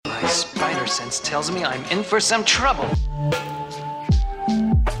spider sense tells me I'm in for some trouble.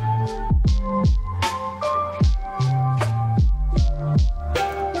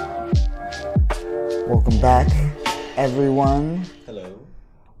 Welcome back, everyone. Hello.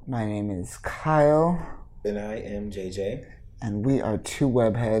 My name is Kyle. And I am JJ. And we are two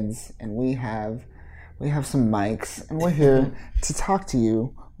webheads, and we have some mics, and we're here to talk to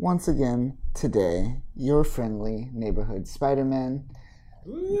you once again today. Your friendly neighborhood Spider-Man.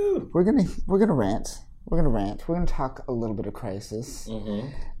 Woo. We're gonna rant. We're gonna talk a little bit of Crisis,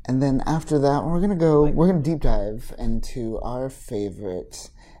 and then after that, we're gonna deep dive into our favorite.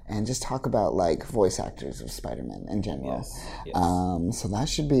 And just talk about like voice actors of Spider-Man in general. Yes. So that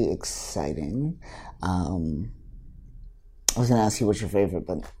should be exciting. I was gonna ask you what's your favorite,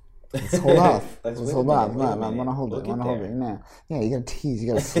 but let's hold off. Let's hold off. No, I want to hold it. No. Yeah, you gotta tease.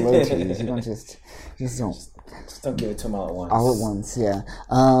 You gotta slow tease. You don't just don't. Just don't give it to them all at once. All at once, yeah.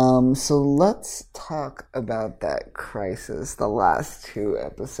 So let's talk about that Crisis. The last two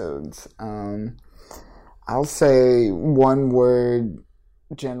episodes. I'll say one word.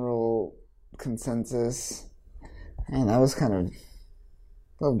 General consensus, and that was kind of a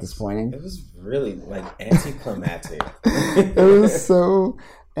little disappointing. It was really like anticlimactic. It was so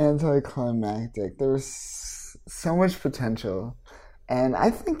anticlimactic. There was so much potential, and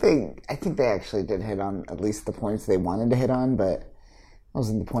I think they actually did hit on at least the points they wanted to hit on, but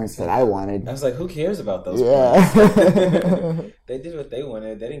wasn't the points that I wanted. I was like, who cares about those points? They did what they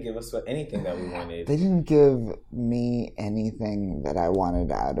wanted. They didn't give us anything that we wanted. They didn't give me anything that I wanted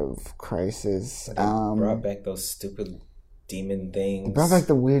out of Crisis. They brought back those stupid demon things. They brought back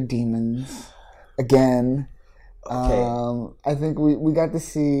the weird demons. Again. Okay. I think we got to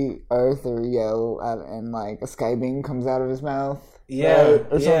see Arthur yell and like a sky beam comes out of his mouth. Yeah. Right?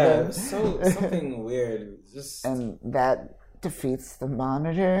 Or yeah. Something weird. Just... And that defeats the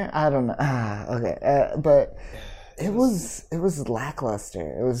Monitor. I don't know. Okay, but it was lackluster.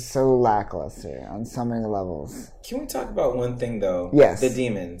 It was so lackluster on so many levels. Can we talk about one thing though? Yes. The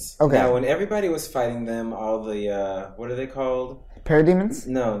demons. Okay. Now, when everybody was fighting them, all the what are they called? Parademons?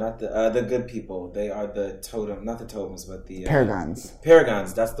 No, not the good people. They are the totem, not the totems, but the Paragons.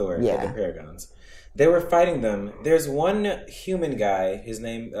 Paragons. That's the word. Yeah. The Paragons. They were fighting them. There's one human guy. His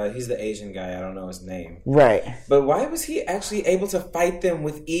name, he's the Asian guy. I don't know his name. Right. But why was he actually able to fight them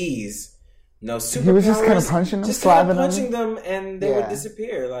with ease? No superpowers. He was just kind of punching them, just kind of punching them, and they would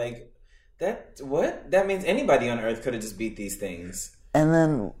disappear. Like that. What? That means anybody on Earth could have just beat these things. And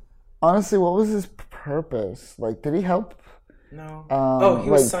then, honestly, what was his purpose? Like, did he help? No. He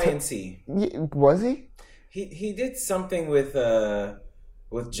was science-y. Was he? He did something with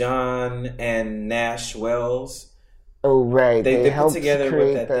John and Nash Wells. Oh, right. They put together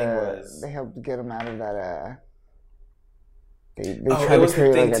what that thing was. They helped get him out of that. They it tried was to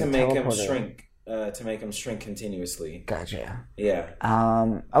create the thing like to a make him teleporter. shrink. To make him shrink continuously. Gotcha.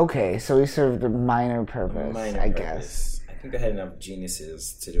 Yeah. Okay, so he served a minor purpose, I guess. I think they had enough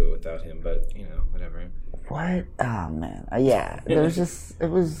geniuses to do it without him, but whatever. What? Oh man. Yeah. There was just it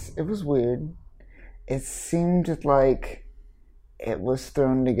was weird. It seemed like it was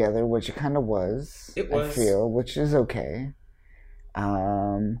thrown together, which it kind of was. It was. I feel, which is okay.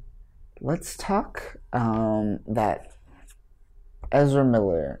 Let's talk that Ezra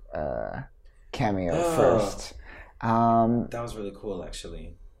Miller cameo first. That was really cool,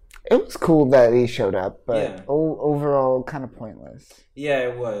 actually. It was cool that he showed up, but overall kind of pointless. Yeah,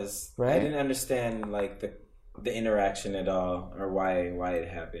 it was. Right? I didn't understand like the interaction at all, or why it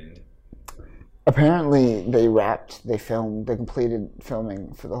happened. Apparently, they completed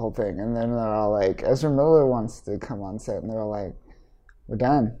filming for the whole thing, and then they're all like, Ezra Miller wants to come on set, and they're all like, we're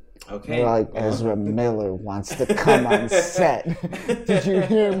done. Okay. They're like, Ezra Miller wants to come on set. Did you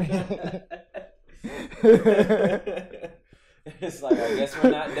hear me? It's like, I guess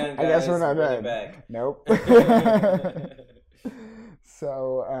we're not done, guys. I guess we're not done. Back. Nope.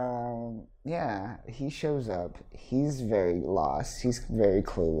 So, he shows up. He's very lost. He's very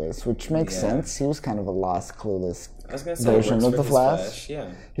clueless, which makes sense. He was kind of a lost, clueless version of the Flash.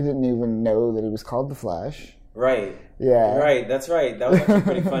 Yeah. He didn't even know that he was called the Flash. Right. Yeah. Right. That's right. That was actually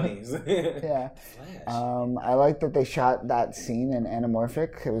pretty funny. Yeah. Flash. I like that they shot that scene in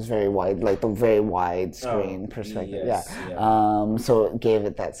anamorphic. It was very wide, like the very wide screen perspective. Yes, yeah. So it gave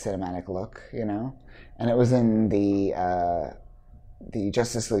it that cinematic look, and it was in the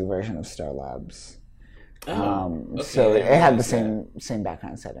Justice League version of Star Labs. Okay, So it had the same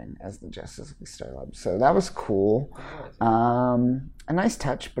background setting as the Justice League Star Labs. So that was cool. A nice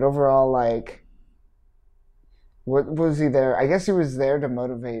touch, but overall, like, what was he there? I guess he was there to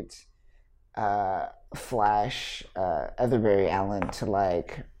motivate Flash, Everberry Allen to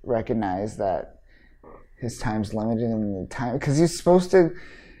like recognize that his time's limited in the time because he's supposed to.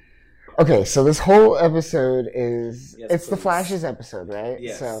 Okay, so this whole episode is it's the Flash's episode, right?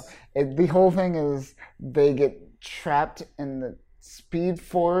 Yes. So the whole thing is they get trapped in the Speed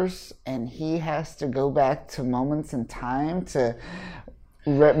Force, and he has to go back to moments in time to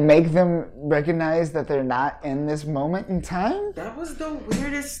make them recognize that they're not in this moment in time. That was the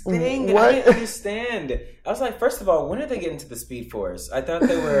weirdest thing. What? I didn't understand. I was like, first of all, when did they get into the Speed Force? I thought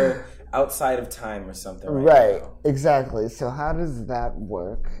they were outside of time or something. Right, now. exactly. So how does that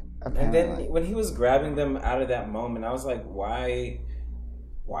work? Apparently. And then when he was grabbing them out of that moment, I was like, why?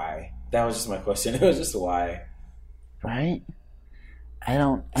 Why? That was just my question. It was just why. Right? I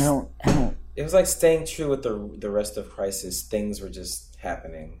don't. It was like staying true with the rest of Crisis. Things were just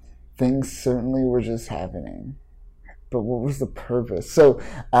happening. Things certainly were just happening. But what was the purpose? So,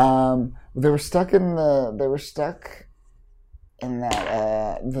 they were stuck in that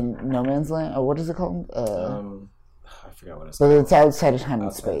the No Man's Land. Or what is it called? I forgot what it's called. But it's outside of time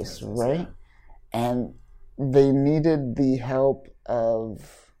and space, right? Yeah. And they needed the help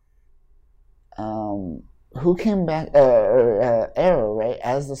of who came back? Arrow, right?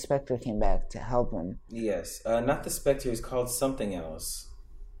 As the Spectre came back to help him. Yes, not the Spectre. He's called something else.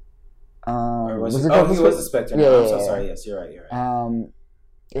 Or was it called? He was the Spectre. Yeah, I'm so sorry. Yes, you're right.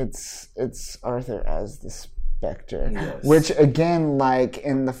 It's Arthur as the Spectre, yes. Which again, like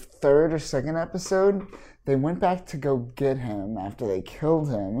in the third or second episode, they went back to go get him after they killed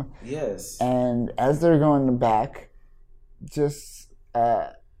him. Yes. And as they're going back, just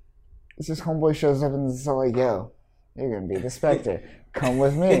homeboy shows up and is all like, "Yo, you're gonna be the Spectre. Come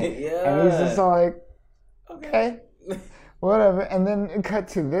with me." Yeah. And he's just all like, "Okay, whatever." And then it cut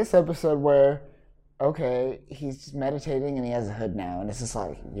to this episode where, okay, he's just meditating and he has a hood now, and it's just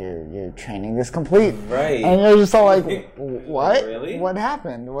like your training is complete, right? And you're just all like, "What? Really? What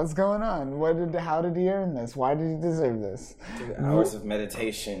happened? What's going on? How did he earn this? Why did he deserve this?" 2 hours of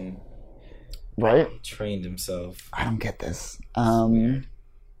meditation. Right? Trained himself. I don't get this.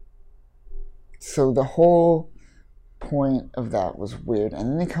 So the whole point of that was weird,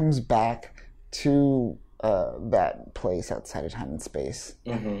 and then he comes back to that place outside of time and space,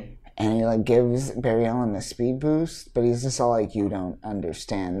 and he like gives Barry Allen a speed boost, but he's just all like, "You don't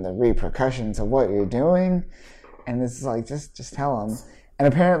understand the repercussions of what you're doing," and it's like, just tell him. And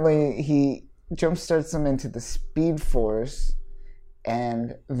apparently he jumpstarts him into the Speed Force.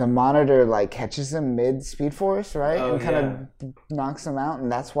 And the Monitor like catches him mid Speed Force, right? Oh, and kind of knocks him out,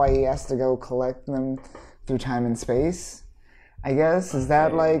 and that's why he has to go collect them through time and space. I guess is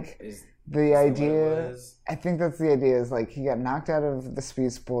that like the idea? I think that's the idea. Is like he got knocked out of the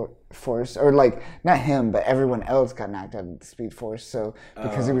Speed Force, or like not him, but everyone else got knocked out of the Speed Force. So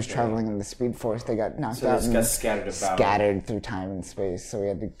because he was traveling in the Speed Force, they got knocked out and got scattered through time and space. So we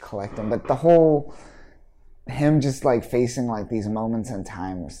had to collect them. But the whole him just like facing like these moments in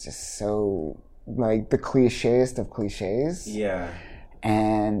time was just so like the clichéest of cliches. Yeah.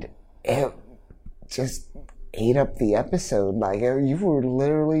 And it just ate up the episode. Like you were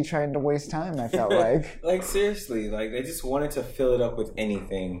literally trying to waste time, I felt like. Like seriously, like they just wanted to fill it up with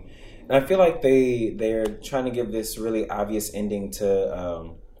anything. And I feel like they're trying to give this really obvious ending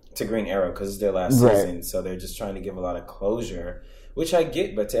to Green Arrow because it's their last season. So they're just trying to give a lot of closure. Which I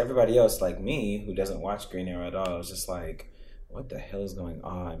get, but to everybody else like me who doesn't watch Green Arrow at all, I was just like, what the hell is going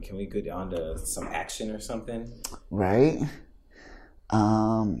on? Can we get on to some action or something? Right.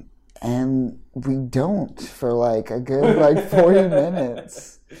 And we don't for like a good like 40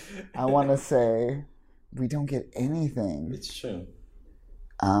 minutes. I want to say we don't get anything. It's true.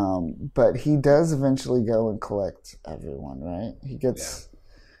 But he does eventually go and collect everyone, right? He gets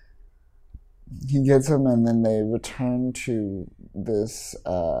them, and then they return to this.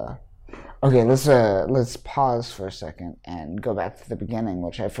 Okay, let's pause for a second and go back to the beginning,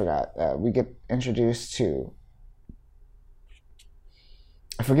 which I forgot. We get introduced to.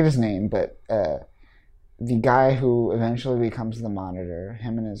 I forget his name, but the guy who eventually becomes the Monitor.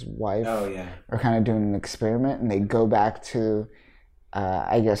 Him and his wife are kind of doing an experiment, and they go back to.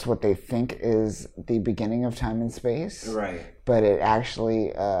 I guess what they think is the beginning of time and space. Right. But it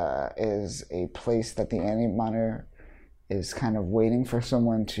actually is a place that the Anti-Monitor is kind of waiting for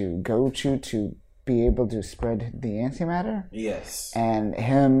someone to go to be able to spread the antimatter. Yes. And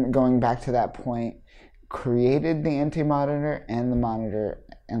him going back to that point created the Anti-Monitor and the Monitor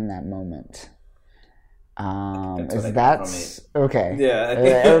in that moment. That's okay? Yeah.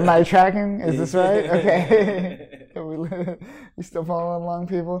 Am I tracking? Is this right? Okay. We still following along,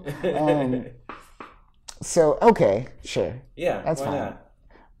 people. So okay, sure. Yeah, that's why fine.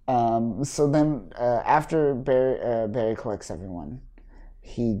 Not? So then, after Barry collects everyone,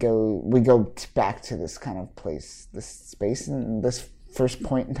 we go back to this kind of place, this space, and this first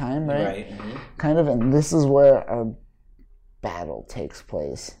point in time, right? Right. Mm-hmm. Kind of, and this is where our battle takes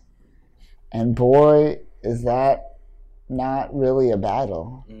place. And boy, is that not really a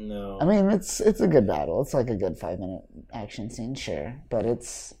battle. No. I mean, it's a good battle. It's like a good 5-minute action scene, sure. But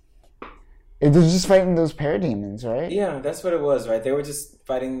they're just fighting those parademons, right? Yeah, that's what it was, right? They were just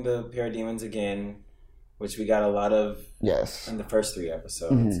fighting the parademons again, which we got a lot of in the first 3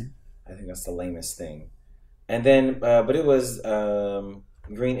 episodes. I think that's the lamest thing. And then, but it was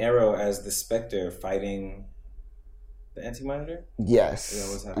Green Arrow as the Spectre fighting the Anti-Monitor?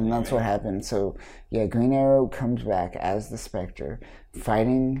 Yes, and that's what happened. So, yeah, Green Arrow comes back as the Spectre,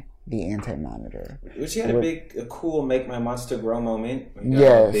 fighting the Anti-Monitor. Which had a cool Make My Monster Grow moment.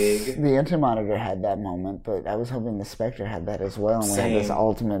 Yes, the Anti-Monitor had that moment, but I was hoping the Spectre had that as well, and we had this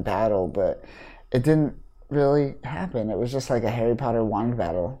ultimate battle, but it didn't really happen. It was just like a Harry Potter wand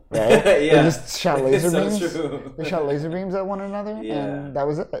battle, right? They just shot laser beams. True. They shot laser beams at one another, and that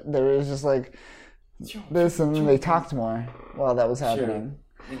was it. There was just like this, and then they talked more while that was happening.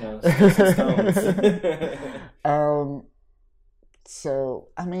 Stones. So,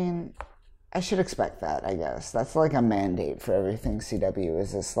 I mean, I should expect that, I guess. That's like a mandate for everything CW,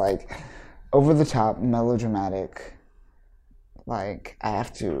 is this like over-the-top, melodramatic, like I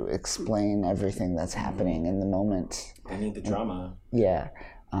have to explain everything that's happening in the moment. I need the drama. Yeah.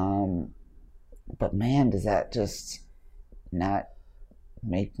 But man, does that just not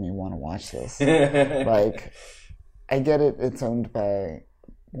make me want to watch this. Like, I get it, it's owned by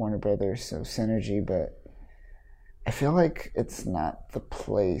Warner Brothers, so Synergy, but I feel like it's not the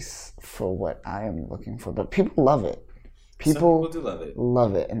place for what I am looking for. But people love it. People do love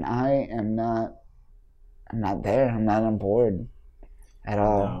it. And I'm not there. I'm not on board at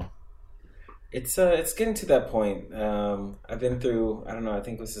all. No. It's getting to that point. I've been through, I don't know, I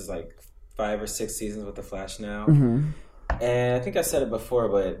think this is like 5 or 6 seasons with The Flash now. Mm-hmm. And I think I said it before,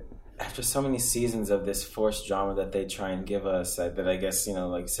 but after so many seasons of this forced drama that they try and give us, that I guess,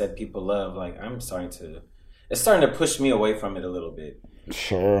 like said, people love, like it's starting to push me away from it a little bit.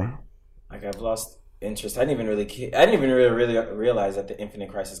 Sure. Like I've lost interest. I didn't even really realize that the Infinite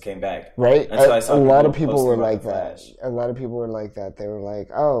Crisis came back. Right. Until I saw a lot of people were like that. A lot of people were like that. They were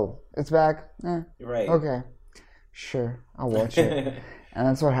like, "Oh, it's back." Right. Okay. Sure, I'll watch it. And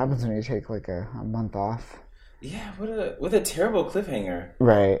that's what happens when you take like a month off. Yeah, what a terrible cliffhanger.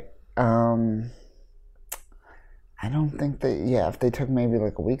 Right. I don't think if they took maybe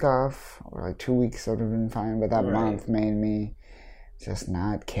like a week off or like 2 weeks, that would have been fine. But that month made me just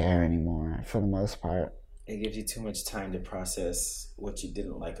not care anymore for the most part. It gives you too much time to process what you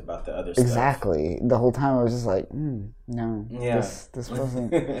didn't like about the other stuff. Exactly. The whole time I was just like, no, this wasn't,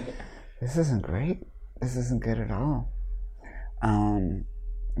 this isn't great. This isn't good at all.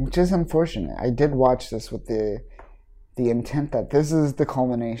 Which is unfortunate. I did watch this with the intent that this is the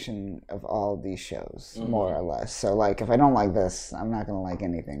culmination of all these shows, more or less. So, like, if I don't like this, I'm not going to like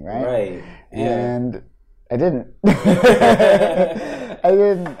anything, right? Right. And I didn't. I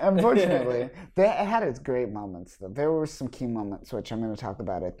didn't, unfortunately. It had its great moments, though. There were some key moments, which I'm going to talk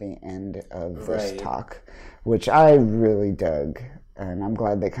about at the end of this talk, which I really dug, and I'm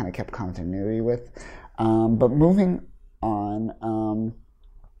glad they kind of kept continuity with. But moving on,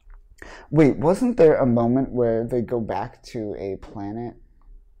 wait, wasn't there a moment where they go back to a planet,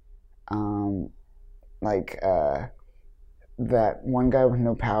 that one guy with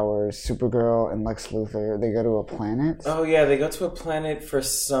no powers, Supergirl and Lex Luthor, they go to a planet? Oh, yeah, they go to a planet for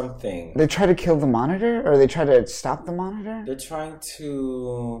something. They try to kill the Monitor? Or they try to stop the Monitor? They're trying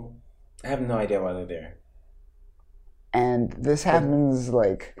to... I have no idea why they're there. And this happens,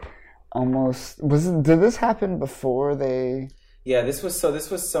 like, almost... Did this happen before they... Yeah, this was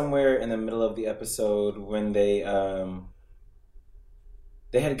somewhere in the middle of the episode when they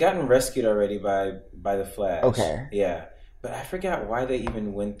had gotten rescued already by the Flash. Okay. Yeah. But I forgot why they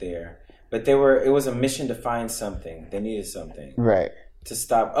even went there. But it was a mission to find something. They needed something. Right. To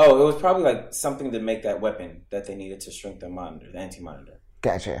stop. Oh, it was probably like something to make that weapon that they needed to shrink the Monitor, the Anti-Monitor.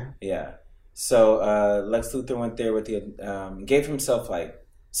 Gotcha. Yeah. So Lex Luthor went there with gave himself like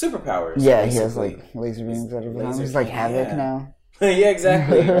superpowers. Yeah, he has like laser beams out of his arms. He's like Havoc now. Yeah,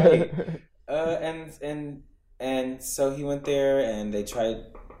 exactly. Right. And so he went there and they tried.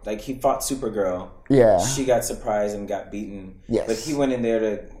 Like, he fought Supergirl. Yeah. She got surprised and got beaten. Yes. But he went in there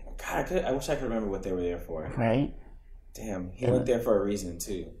to... God, I wish I could remember what they were there for. Right? Damn. He went there for a reason,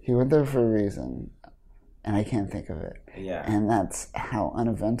 too. He went there for a reason. And I can't think of it. Yeah. And that's how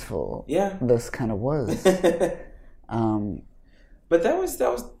uneventful this kind of was. But that was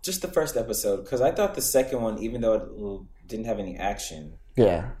just the first episode. Because I thought the second one, even though it didn't have any action.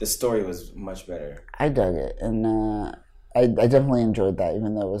 Yeah. The story was much better. I dug it, and I definitely enjoyed that,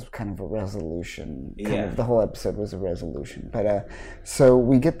 even though it was kind of a resolution. The whole episode was a resolution. But so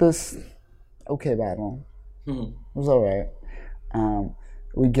we get this okay battle. It was all right.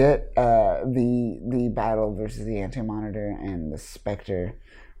 We get the battle versus the Anti-Monitor and the Spectre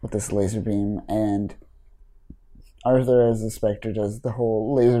with this laser beam, and Arthur as the Spectre does the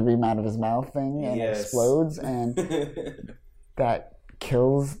whole laser beam out of his mouth thing and explodes, and that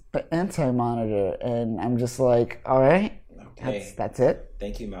kills the Anti-Monitor, and I'm just like, all right, that's it.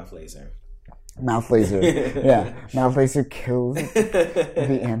 Thank you, Mouth Laser. Mouth Laser, yeah. Mouth Laser kills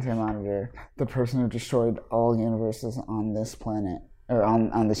the Anti-Monitor, the person who destroyed all universes on this planet, or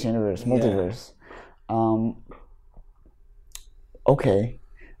on this universe, multiverse. Okay.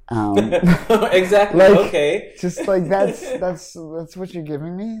 Exactly. Like, okay. Just like that's what you're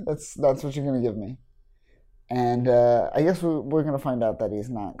giving me. That's what you're gonna give me. And I guess we're gonna find out that he's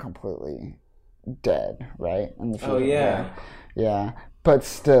not completely dead, right? In the future. Oh yeah. Yeah. But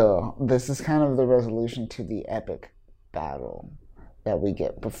still, this is kind of the resolution to the epic battle that we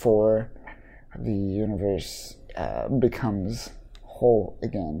get before the universe becomes whole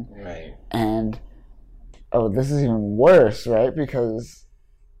again. Right. And this is even worse, right? Because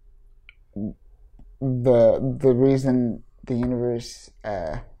the reason the universe,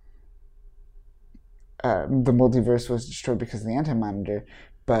 the multiverse was destroyed because of the Anti-Monitor,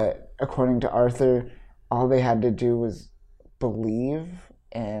 but according to Arthur, all they had to do was believe,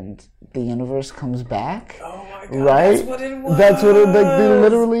 and the universe comes back. Oh my god! Right? That's what it was. That's what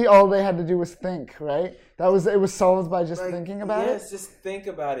literally all they had to do was think. Right? It was solved by just thinking about it. Yes, just think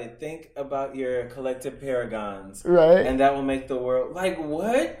about it. Think about your collective paragons. Right. And that will make the world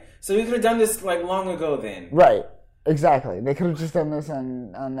what? So we could have done this long ago then. Right. Exactly. They could have just done this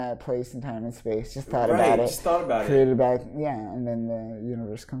on that place in time and space. Just thought about it. Just thought about created back. Yeah, and then the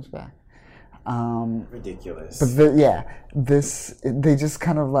universe comes back. Ridiculous. But they just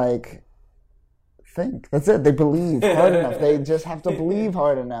kind of think. That's it. They believe hard enough. They just have to believe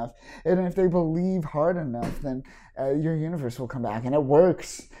hard enough. And if they believe hard enough, then your universe will come back. And it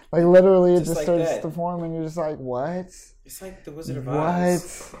works. Literally, it just starts to form, and you're just like, what? It's like the Wizard of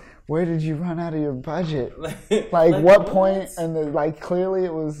Oz. What? Where did you run out of your budget? What point? And clearly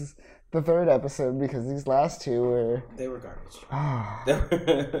it was the third episode, because these last two were... They were garbage.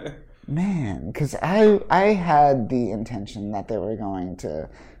 Man, because I had the intention that they were going to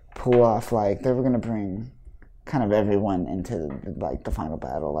pull off, they were going to bring kind of everyone into the final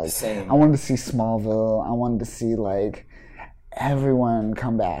battle. Same. I wanted to see Smallville. I wanted to see everyone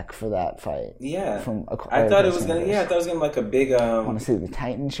come back for that fight. Yeah. I thought it was gonna be a big. I want to see the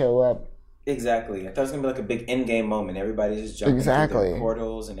Titan show up. Exactly. I thought it was gonna be a big endgame moment. Everybody just jumping through their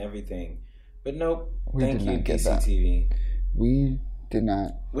portals and everything. But nope. Thank you, DCTV. We did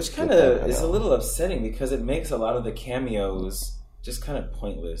not. Which kind of is a little upsetting, because it makes a lot of the cameos just kind of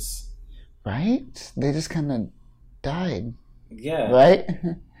pointless. Right? They just kind of died. Yeah. Right?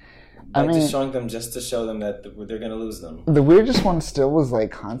 Just showing them just to show them that they're going to lose them. The weirdest one still was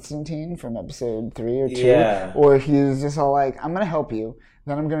Constantine from episode 3 or 2. Yeah. Or he's just all I'm going to help you,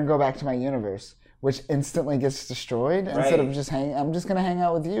 then I'm going to go back to my universe, which instantly gets destroyed. Right. Instead of I'm just going to hang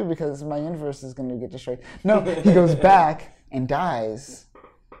out with you because my universe is going to get destroyed. No, he goes back and dies.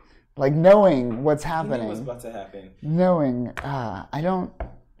 Knowing what's happening. He knew what's about to happen. Knowing, I don't...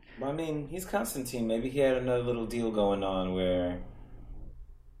 Well, he's Constantine. Maybe he had another little deal going on where...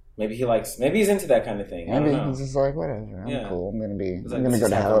 Maybe he's into that kind of thing. Maybe he's just whatever. I'm cool. I'm gonna go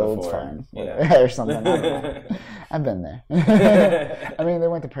to hell. It's fine. Yeah. Or something. I don't know. I've been there. They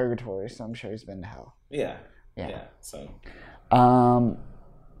went to purgatory, so I'm sure he's been to hell. Yeah. So.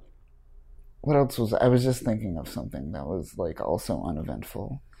 What else was I was just thinking of something that was also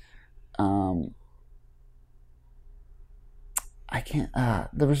uneventful. I can't.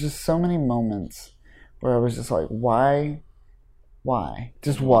 There was just so many moments where I was just why?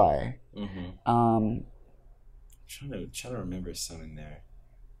 Just why? Mm-hmm. Trying to remember something there.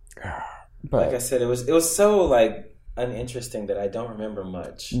 But like I said, it was so uninteresting that I don't remember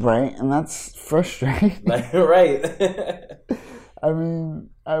much. Right, and that's frustrating. Right.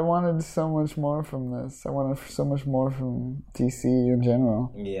 I wanted so much more from this. I wanted so much more from DC in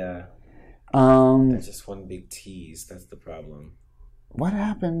general. Yeah. There's just one big tease. That's the problem. What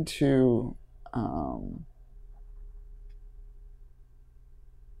happened to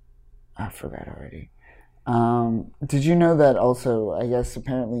I forgot already. Did you know that also, I guess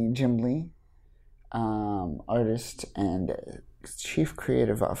apparently Jim Lee, artist and chief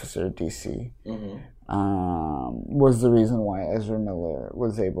creative officer at DC, was the reason why Ezra Miller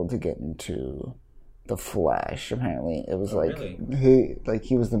was able to get into the Flash. Apparently, it was really?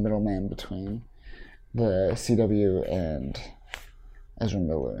 he was the middleman between the CW and Ezra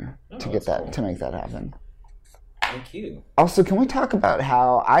Miller to get that cool. to make that happen. Thank you. Also, can we talk about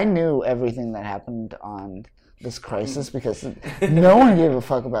how I knew everything that happened on this crisis because no one gave a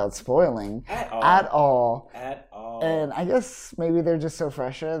fuck about spoiling at all. And I guess maybe they're just so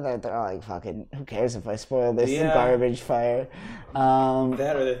fresher that they're like, fucking, who cares if I spoil this garbage fire?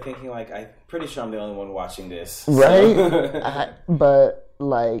 That or they're thinking like, I'm pretty sure I'm the only one watching this. Right? So. But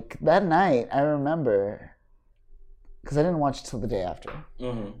like that night, I remember, because I didn't watch till the day after.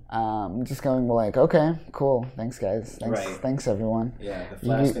 Just going like, okay, cool, thanks guys, thanks everyone. Yeah, the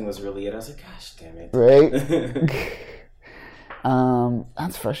Flash thing was really it. I was like, gosh damn it. Right.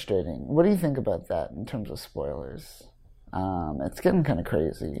 That's frustrating. What do you think about that in terms of spoilers? It's getting kind of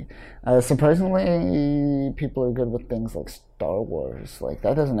crazy. Surprisingly, people are good with things like Star Wars. Like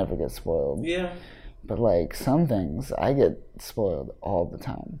that doesn't ever get spoiled. Yeah. But like some things, I get spoiled all the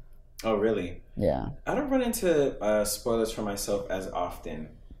time. Oh, really? Yeah. I don't run into spoilers for myself as often,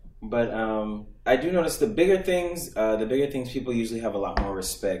 but I do notice the bigger things people usually have a lot more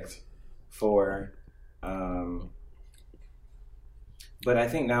respect for. But I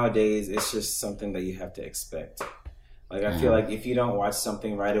think nowadays it's just something that you have to expect. Like I feel like if you don't watch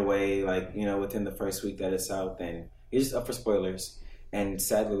something right away, like within the first week that it's out, then you're just up for spoilers. And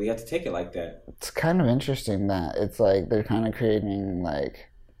sadly, we have to take it like that. It's kind of interesting that it's like they're kind of creating like.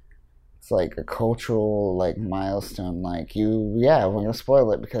 It's like a cultural like milestone. Like we're gonna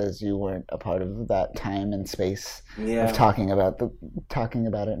spoil it because you weren't a part of that time and space of talking about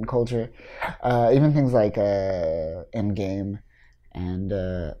it in culture. Even things like Endgame and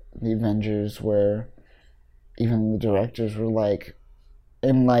the Avengers, where even the directors were like,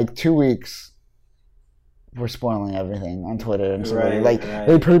 in like 2 weeks, we're spoiling everything on Twitter and something.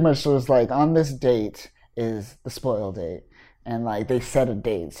 They pretty much was like, on this date is the spoil date. And like they set a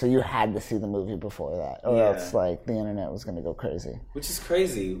date, so you had to see the movie before that, or else like the internet was gonna go crazy. Which is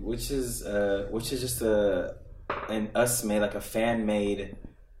crazy. Which is just a fan made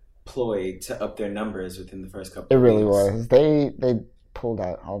ploy to up their numbers within the first couple. It of really weeks. was. They pulled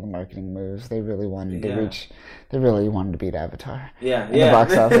out all the marketing moves. They really wanted to reach. They really wanted to beat Avatar. In the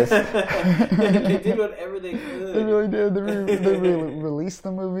box office. They did whatever they could. They really did. They released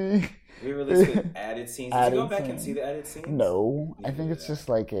the movie. We released with added scenes. Did you go back and see the added scenes? No, I think it's just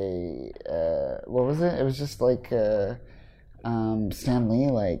like what was it? It was just like Stan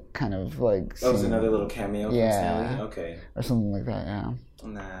Lee, like kind of like. That was another little cameo from Stan Lee? Okay. Or something like that, yeah.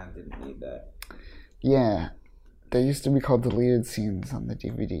 Nah, I didn't need that. Yeah. They used to be called deleted scenes on the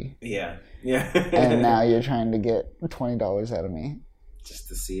DVD. Yeah. And now you're trying to get $20 out of me. Just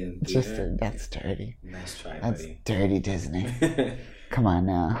to see it in theater? That's dirty. Nice try, That's buddy. Dirty Disney. Come on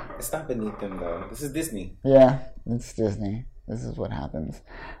now. It's not beneath them, though. This is Disney. Yeah, it's Disney. This is what happens.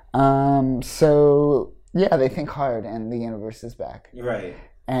 So, yeah, they think hard, and the universe is back. Right.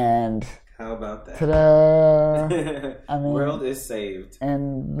 And... How about that? Ta-da! I mean, world is saved.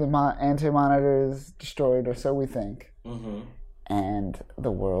 And the anti-monitor is destroyed, or so we think. Mm-hmm. And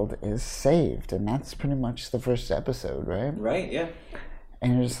the world is saved. And that's pretty much the first episode, right? Right, yeah.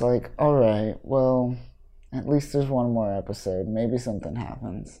 And you're just like, all right, well... At least there's one more episode. Maybe something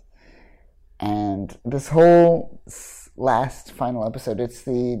happens. And this whole last final episode, it's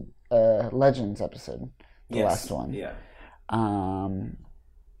the Legends episode. The last one. Yeah.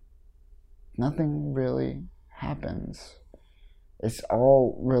 Nothing really happens. It's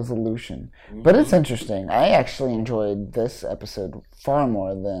all resolution. Mm-hmm. But it's interesting. I actually enjoyed this episode far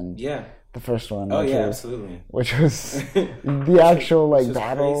more than... the first one. Absolutely. Which was the actual like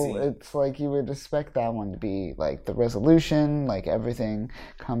battle. Crazy. It's like you would expect that one to be like the resolution, like everything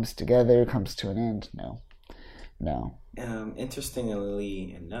comes together, comes to an end. No.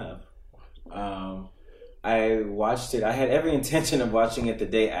 Interestingly enough, I watched it. I had every intention of watching it the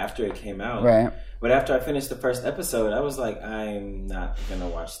day after it came out. Right. But after I finished the first episode, I was like, I'm not gonna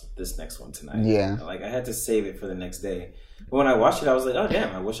watch this next one tonight. Yeah. Like I had to save it for the next day. But when I watched it, I was like, oh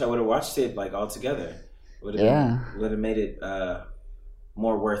damn! I wish I would have watched it like all together. Would have made it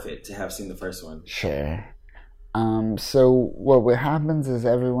more worth it to have seen the first one. Sure. So what happens is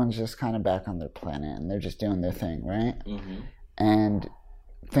everyone's just kind of back on their planet and they're just doing their thing, right? Mm-hmm. And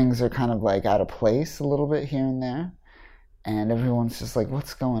things are kind of like out of place a little bit here and there, and everyone's just like,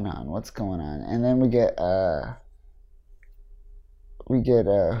 what's going on? And then we get who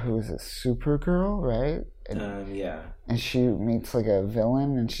is it, Supergirl, right? And she meets like a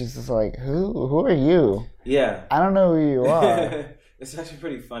villain, and she's just like, who are you? Yeah, I don't know who you are. It's actually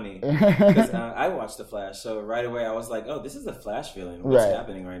pretty funny because I watched The Flash, so right away I was like, oh, this is a Flash villain. What's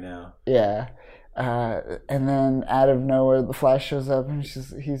happening right now? Yeah. And then out of nowhere, the Flash shows up, and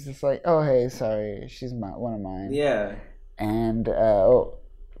he's just like, "Oh, hey, sorry, she's one of mine." Yeah. And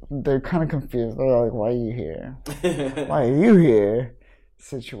they're kind of confused. They're like, "Why are you here? Why are you here?"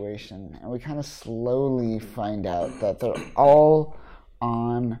 Situation, and we kind of slowly find out that they're all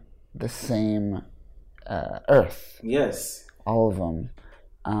on the same Earth. Yes. All of them.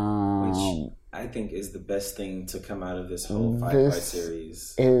 Which I think is the best thing to come out of this whole Firefly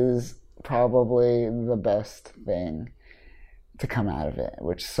series. Is probably the best thing to come out of it,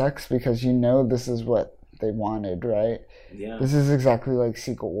 which sucks because this is what they wanted, right? Yeah. This is exactly like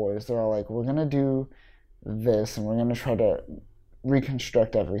Secret Wars. They're all like, we're going to do this and we're going to try to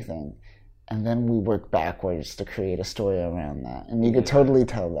reconstruct everything. And then we work backwards to create a story around that. And you could totally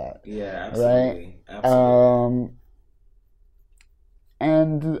tell that. Yeah, absolutely. Right? Absolutely.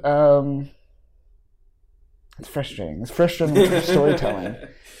 It's frustrating. It's frustrating for storytelling.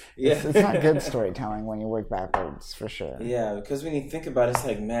 Yeah. It's not good storytelling when you work backwards, for sure. Yeah, because when you think about it, it's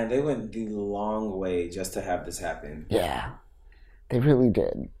like, man, they went the long way just to have this happen. Yeah, they really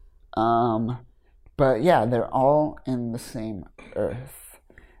did. But yeah, they're all in the same Earth.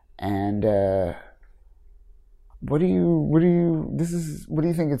 And what do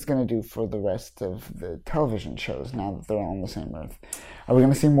you think it's going to do for the rest of the television shows now that they're all on the same Earth? Are we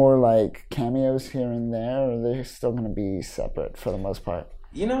going to see more like cameos here and there, or are they still going to be separate for the most part?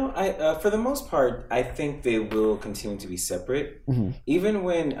 For the most part, I think they will continue to be separate. Mm-hmm. Even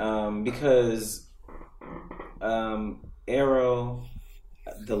when, because Arrow,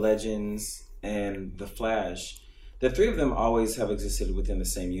 the Legends, and the Flash, the three of them always have existed within the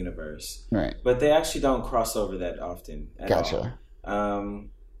same universe. Right. But they actually don't cross over that often at all.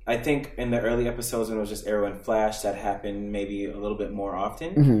 I think in the early episodes when it was just Arrow and Flash, that happened maybe a little bit more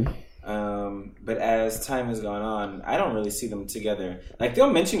often. Mm-hmm. But as time has gone on, I don't really see them together. Like,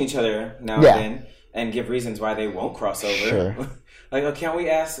 they'll mention each other now and then and give reasons why they won't cross over. Sure. Like, oh, can't we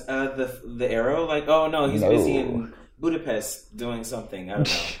ask the Arrow? Like, oh, no, he's busy in Budapest doing something. I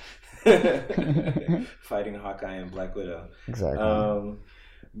don't know. Fighting Hawkeye and Black Widow. Exactly. So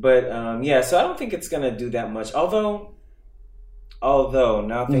I don't think it's going to do that much. Although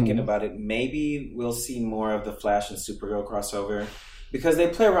now thinking about it, maybe we'll see more of the Flash and Supergirl crossover. Because they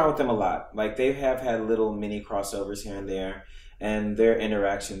play around with them a lot. Like, they have had little mini crossovers here and there, and their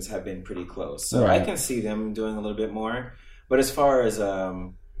interactions have been pretty close. So I can see them doing a little bit more. But as far as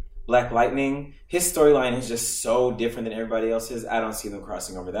Black Lightning, his storyline is just so different than everybody else's. I don't see them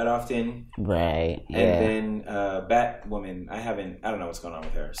crossing over that often. Right. Yeah. And then Batwoman, I don't know what's going on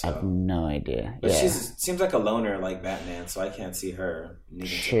with her. So. I have no idea. But she seems like a loner like Batman, so I can't see her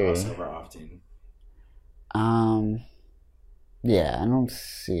needing to cross over often. Yeah, I don't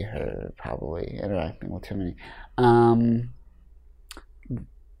see her probably interacting with too many.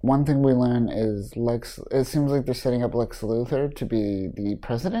 One thing we learn is it seems like they're setting up Lex Luthor to be the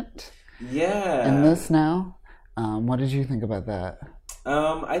president. Yeah. In this now. What did you think about that?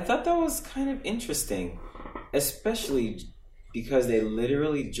 I thought that was kind of interesting. Especially because they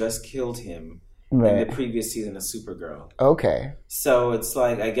literally just killed him in the previous season of Supergirl. Okay. So it's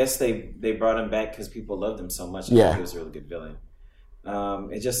like, I guess they brought him back because people loved him so much. I think he was a really good villain.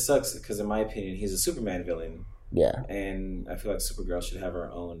 It just sucks because, in my opinion, he's a Superman villain. Yeah. And I feel like Supergirl should have her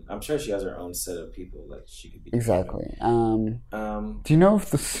own. I'm sure she has her own set of people that she could be. Exactly. Do you know if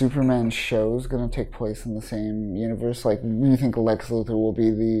the Superman show is going to take place in the same universe? Like, do you think Lex Luthor will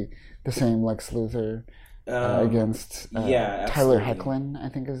be the same Lex Luthor against Tyler Hoechlin, I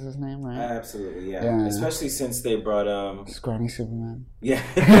think is his name, right? Absolutely, yeah. Especially since they brought Scrawny Superman. Yeah.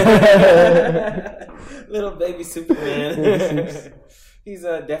 Little baby Superman. He's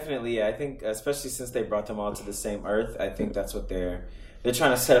definitely, I think, especially since they brought them all to the same Earth, I think that's what they're trying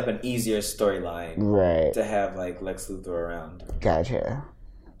to set up an easier storyline to have like Lex Luthor around. Gotcha.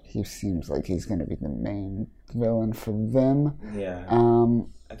 He seems like he's going to be the main villain for them. Yeah.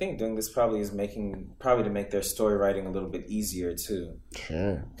 I think doing this probably to make their story writing a little bit easier too.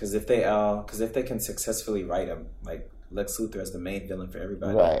 Sure. Because if they can successfully write him like Lex Luthor as the main villain for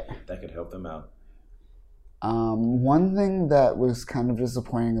everybody, that could help them out. One thing that was kind of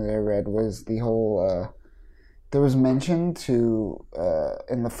disappointing that I read was the whole, there was mention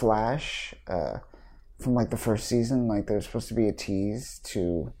in the Flash, from like the first season, like there's supposed to be a tease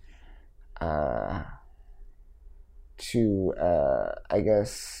to I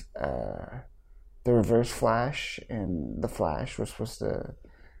guess, the Reverse Flash and the Flash were supposed to,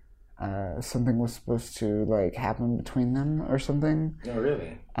 something was supposed to like happen between them or something. Oh,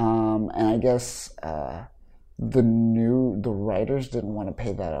 really? And I guess, the writers didn't want to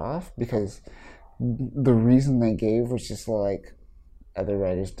pay that off because the reason they gave was just like other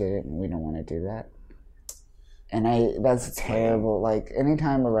writers did it, and we don't want to do that. And that's terrible. Like,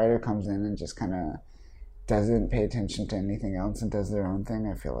 anytime a writer comes in and just kind of doesn't pay attention to anything else and does their own thing,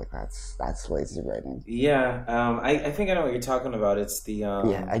 I feel like that's lazy writing. Yeah, I think I know what you're talking about. It's the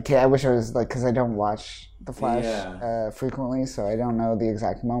I wish I was like, because I don't watch The Flash frequently, so I don't know the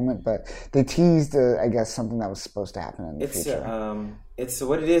exact moment, but they teased I guess something that was supposed to happen in the future. It's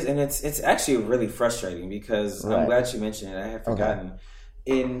what it is, and it's actually really frustrating because I'm glad you mentioned it. I had forgotten.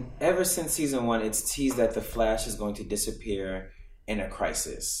 Ever since season 1, it's teased that the Flash is going to disappear in a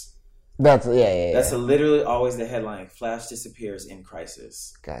crisis. That's literally always the headline. Flash disappears in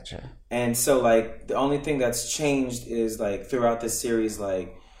crisis. Gotcha. And so, like, the only thing that's changed is, like, throughout this series,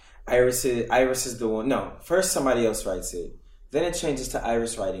 like, Iris is the one. No, first somebody else writes it. Then it changes to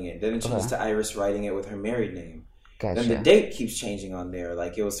Iris writing it. Then it changes to Iris writing it with her married name. Gotcha. Then the date keeps changing on there.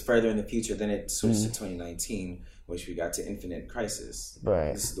 Like, it was further in the future. Then it switched to 2019, which we got to Infinite Crisis.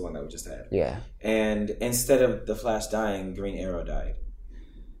 Right. This is the one that we just had. Yeah. And instead of the Flash dying, Green Arrow died.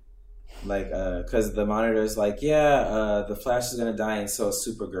 Like, because the Monitor's like, the Flash is gonna die, and so is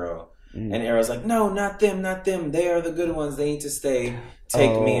Supergirl. And Arrow's like, no, not them. They are the good ones. They need to stay.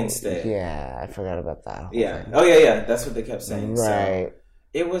 Take me instead. Yeah, I forgot about that. Yeah. Oh, yeah. That's what they kept saying. Right. So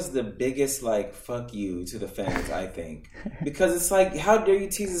it was the biggest, like, fuck you to the fans, I think. Because it's like, how dare you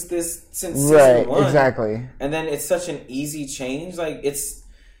tease us this since season 1? Exactly. And then it's such an easy change. Like,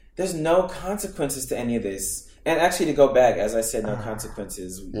 there's no consequences to any of this. And actually, to go back, as I said, no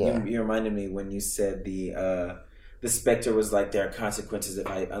consequences. You reminded me when you said the Spectre was like, there are consequences if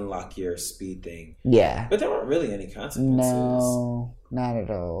I unlock your speed thing. Yeah. But there weren't really any consequences. No, not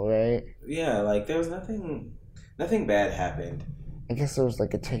at all, right? Yeah, like, there was nothing bad happened. I guess there was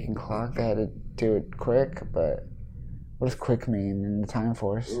like a ticking clock. They had to do it quick, but what does quick mean in the Time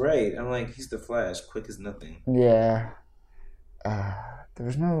Force? Right. I'm like, he's the Flash. Quick is nothing. Yeah. There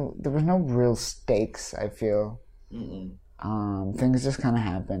was no real stakes, I feel. Things just kind of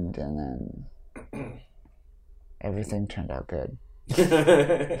happened, and then everything turned out good.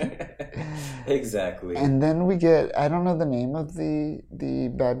 Exactly. And then we get, I don't know the name of the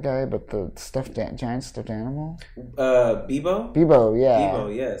bad guy, but the giant stuffed animal. Bebo? Bebo, yeah.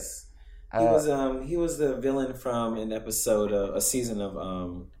 Bebo, yes. He was the villain from an episode of a season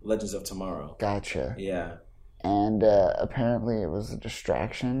of Legends of Tomorrow. Gotcha. Yeah. And apparently it was a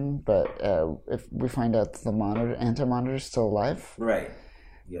distraction, but if we find out the Anti-Monitor is still alive. Right.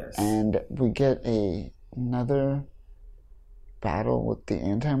 Yes. And we get another battle with the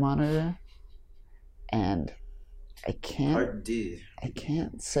Anti-Monitor, and I can't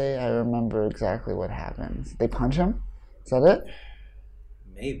say I remember exactly what happens. They punch him? Is that it?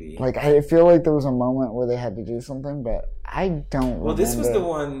 Maybe. Like, I feel like there was a moment where they had to do something, but I don't remember. Well, this was the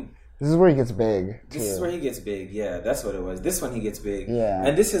one... This is where he gets big. This is where he gets big, yeah. That's what it was. This one he gets big. Yeah.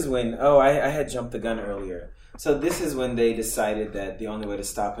 And this is when... Oh, I had jumped the gun earlier. So this is when they decided that the only way to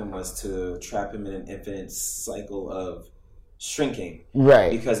stop him was to trap him in an infinite cycle of shrinking.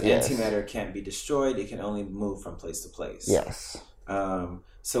 Right. Because antimatter can't be destroyed. It can only move from place to place. Yes.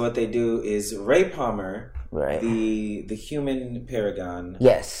 So what they do is Ray Palmer, right, the human Paragon,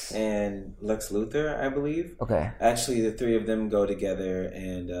 yes, and Lex Luthor, I believe. Okay. Actually, the three of them go together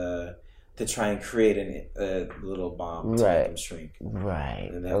and to try and create a little bomb to make him shrink. Right.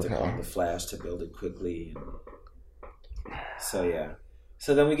 And they have to call the Flash to build it quickly. So yeah.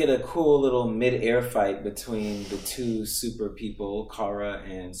 So then we get a cool little mid-air fight between the two super people, Kara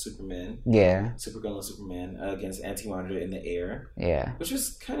and Superman. Yeah. Supergirl and Superman against Anti-Monitor in the air. Yeah. Which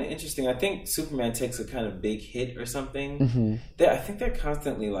was kind of interesting. I think Superman takes a kind of big hit or something. Mm-hmm. I think they're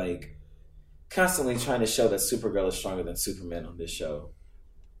constantly trying to show that Supergirl is stronger than Superman on this show.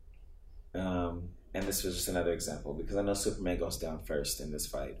 And this was just another example because I know Superman goes down first in this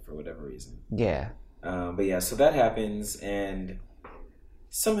fight for whatever reason. Yeah. But yeah, so that happens and...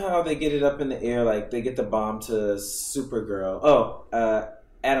 Somehow they get it up in the air, like they get the bomb to Supergirl.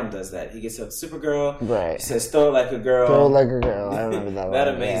 Adam does that. He gets up to Supergirl. Right. He says, "Throw it like a girl." Throw it like a girl. I remember that. That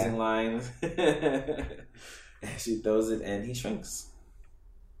amazing line. And she throws it, and he shrinks.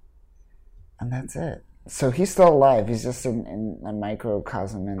 And that's it. So he's still alive. He's just in a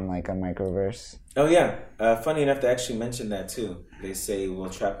microcosm in like a microverse. Oh yeah. Funny enough, they actually mentioned that too. They say we'll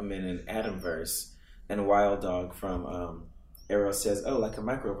trap him in an Atomverse, and Wild Dog from. Arrow says, "Oh, like a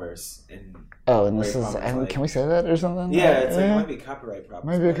microverse." And this is. Can we say that or something? Yeah, it's like, it might be copyright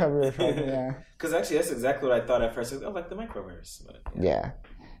problem. Might be a copyright problem. Yeah. Because actually, that's exactly what I thought at first. Like the microverse. But, yeah.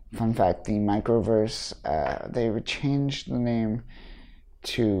 Fun fact: the microverse. They changed the name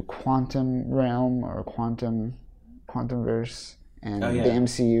to Quantum Realm or Quantumverse, and the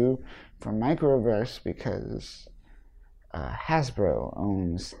MCU from microverse because Hasbro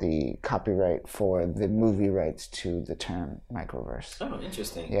owns the copyright for the movie rights to the term microverse. Oh,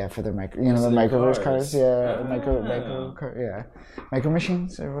 interesting. Yeah, for the the microverse cars. Yeah, micro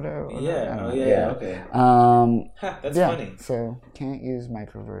machines or whatever. Yeah. Oh, yeah. Okay. That's funny. So can't use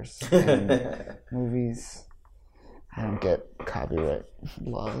microverse in movies. I don't get copyright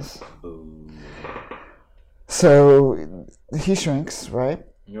laws. Ooh. So he shrinks, right?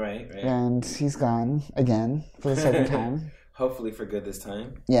 Right. And he's gone again for the second time. Hopefully for good this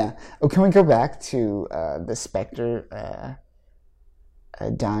time. Yeah. Oh, can we go back to the Spectre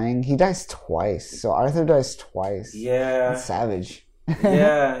dying? He dies twice. So Arthur dies twice. Yeah. That's savage.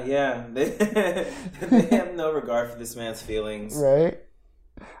 Yeah. They have no regard for this man's feelings. Right?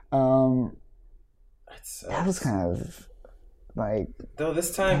 That was kind of like... Though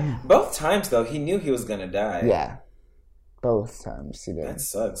this time, both times though, he knew he was going to die. Yeah. Both times he did. That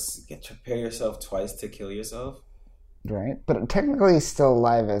sucks. Prepare yourself twice to kill yourself. Right? But technically he's still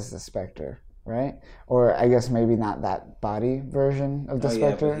alive as the Spectre, right? Or I guess maybe not that body version of the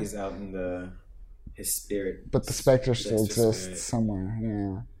Spectre. Yeah, but he's out in his spirit. But the Spectre still exists somewhere,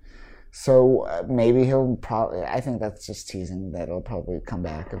 yeah. So maybe he'll probably... I think that's just teasing that he'll probably come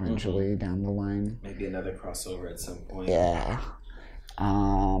back eventually down the line. Maybe another crossover at some point. Yeah.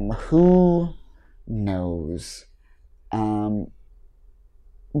 Who knows? Can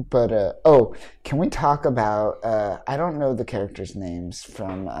we talk about... I don't know the characters' names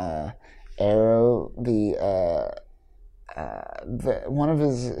from Arrow, one of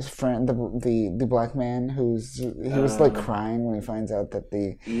his friend, the black man he was like crying when he finds out that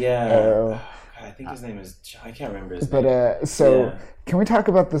the Arrow. I think his name is. I can't remember his name. Can we talk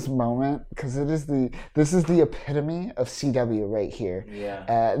about this moment because this is the epitome of CW right here.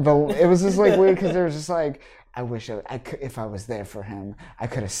 Yeah. It was just like weird because there was just like. I wish I could, if I was there for him, I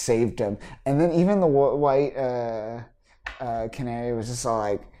could have saved him. And then even the white canary was just all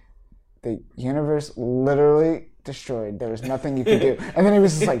like, the universe literally destroyed. There was nothing you could do. And then he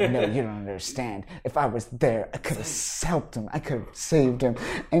was just like, no, you don't understand. If I was there, I could have helped him. I could have saved him.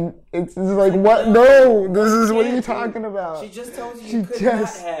 And it's like, what? No, this is what are you talking about? She just told you could not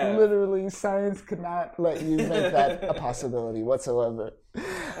have. Literally, science could not let you make that a possibility whatsoever.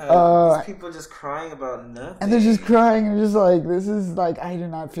 These people are just crying about nothing. And they're just crying and just like, this is like, I do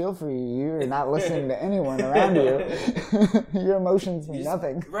not feel for you. You're not listening to anyone around you. Your emotions mean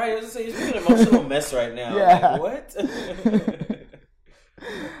nothing. Right, I was just saying, you're just an emotional mess right now. Yeah. Like, what?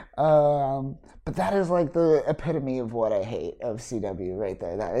 But that is like the epitome of what I hate of CW right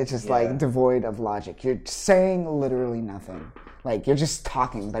there. That it's just like devoid of logic. You're saying literally nothing. Like you're just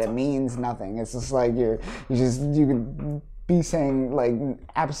talking, but it means nothing. It's just like you could be saying like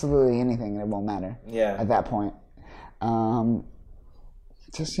absolutely anything and it won't matter. Yeah. At that point,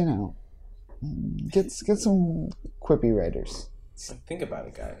 just get some quippy writers. Think about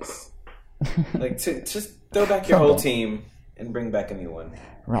it, guys. Like just throw back your whole team and bring back a new one.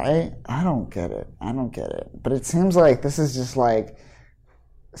 Right? I don't get it. But it seems like this is just like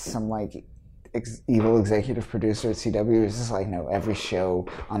some like evil executive producer at CW is just like, no, every show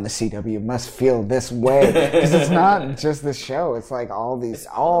on the CW must feel this way. Because it's not just this show. It's like all CW shows.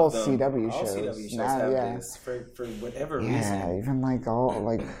 All CW shows have this for whatever reason. Yeah, even like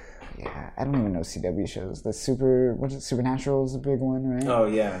I don't even know CW shows. Supernatural is a big one, right? Oh,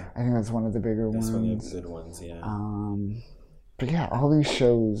 yeah. I think that's one of the bigger ones. That's one of the good ones, yeah. But yeah, all these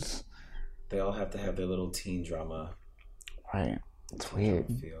shows... They all have to have their little teen drama. Right. It's weird.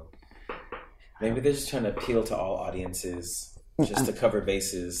 Maybe they're just trying to appeal to all audiences, just to cover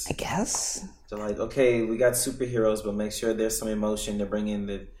bases. I guess. So like, okay, we got superheroes, but make sure there's some emotion to bring in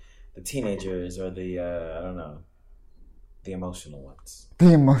the teenagers or the emotional ones.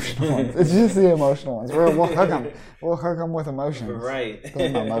 The emotional ones. It's just the emotional ones. We'll hook them. We'll hook them with emotions. Right.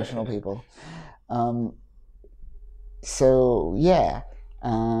 They're emotional people. So, yeah.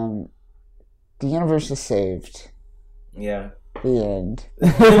 The universe is saved. Yeah. The end.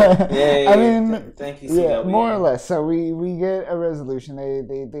 Yeah. I mean, thank you, CW. Yeah, more or less. So we get a resolution. They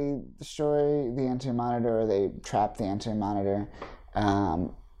destroy the Anti-Monitor, or they trap the Anti-Monitor.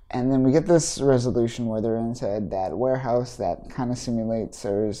 And then we get this resolution where they're inside that warehouse that kind of simulates,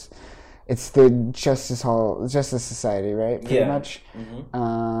 it's the Justice Society, right? Pretty much.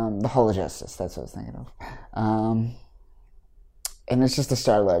 Mm-hmm. The Hall of Justice, that's what I was thinking of. And it's just a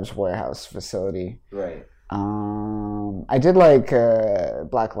Star Labs warehouse facility. Right. I did like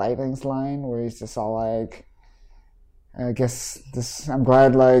Black Lightning's line where he's just all like, I guess I'm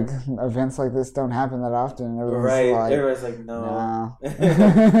glad like events like this don't happen that often. Everyone's like, no.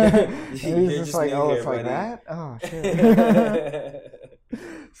 He's just like, oh, it's like that? Oh, shit.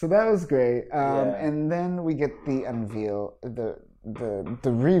 So that was great. Yeah. And then we get the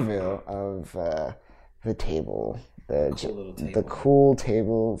reveal of the table. The cool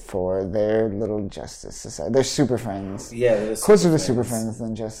table for their little Justice Society. They're super friends. Yeah, they're closer to super friends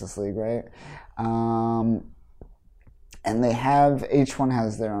than Justice League, right? And they have, each one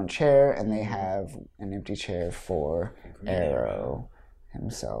has their own chair, and they have an empty chair for Arrow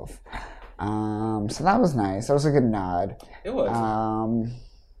himself. So that was nice. That was a good nod. It was.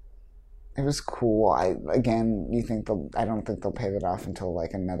 It was cool. I don't think they'll pay that off until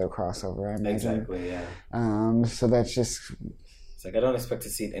like another crossover, I imagine. Exactly, yeah. So that's just... It's like I don't expect to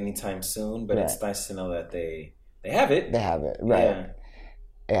see it anytime soon, but it's nice to know that they have it. They have it, right.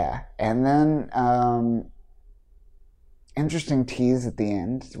 Yeah. And then interesting tease at the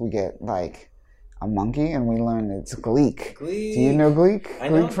end. We get like a monkey, and we learn it's Gleek. Gleek. Do you know Gleek? I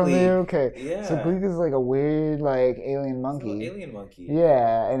know Gleek from Gleek. the okay. Yeah. So Gleek is like a weird like alien monkey. Alien monkey.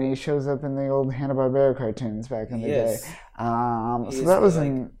 Yeah, and he shows up in the old Hanna-Barbera cartoons back in the day. So that was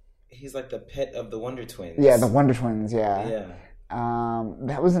he's like the pet of the Wonder Twins. Yeah, the Wonder Twins. Yeah. Yeah.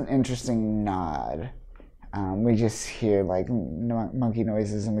 That was an interesting nod. We just hear like monkey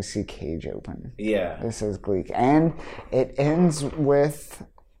noises, and we see cage open. Yeah. This is Gleek, and it ends with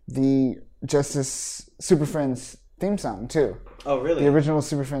the Justice Super Friends theme song too. Oh, really? The original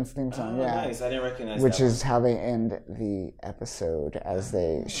Super Friends theme song. Oh, yeah. Nice. I didn't recognize Which that. is how they end the episode, as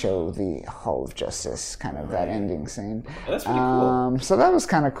they show the Hall of Justice, kind of that ending scene. Oh, that's pretty cool. So that was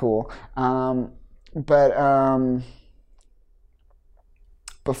kind of cool. But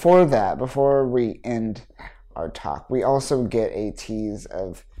before we end our talk, we also get a tease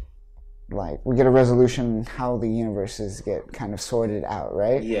of, like, we get a resolution how the universes get kind of sorted out,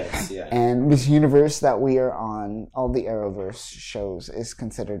 right? Yes, yeah. And this universe that we are on, all the Arrowverse shows, is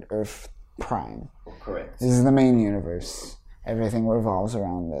considered Earth Prime. Correct. This is the main universe. Everything revolves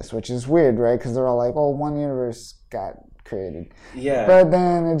around this, which is weird, right? Because they're all like, oh, one universe got created. Yeah. But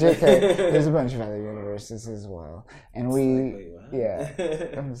then, JK, there's a bunch of other universes as well. And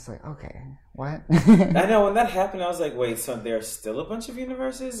I'm just like, okay, what? I know, when that happened, I was like, wait, so there's still a bunch of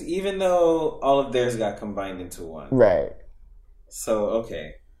universes? Even though all of theirs got combined into one. Right. So,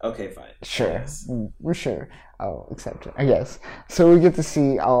 okay, fine. Sure. Yes. We're sure. I'll accept it, I guess. So we get to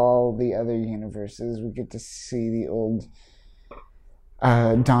see all the other universes. We get to see the old...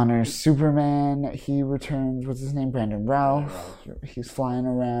 Donner's Superman, he returns, what's his name? Brandon Routh. He's flying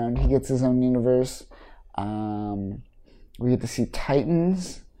around. He gets his own universe. We get to see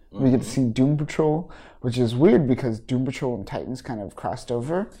Titans. We get to see Doom Patrol, which is weird because Doom Patrol and Titans kind of crossed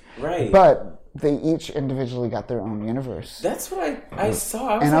over. Right. But they each individually got their own universe. That's what I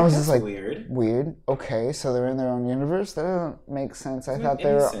saw. I was that's just like, weird. Weird. Okay, so they're in their own universe? That doesn't make sense. I thought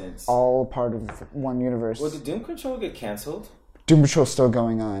they were all part of one universe. Well, did Doom Patrol get canceled? Doom Patrol's still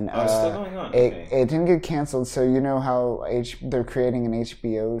going on. Oh, it's still going on. Okay. It didn't get canceled, so you know how they're creating an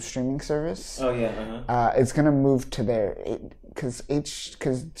HBO streaming service? Oh, yeah, it's going to move to there. Because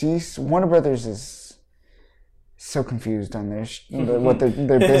Warner Brothers is so confused on their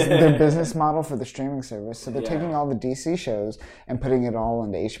business model for the streaming service. So they're taking all the DC shows and putting it all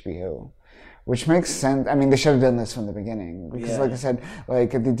into HBO. Which makes sense. I mean, they should have done this from the beginning. Because, like I said, like,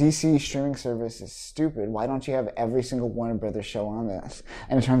 the DC streaming service is stupid. Why don't you have every single Warner Brothers show on this?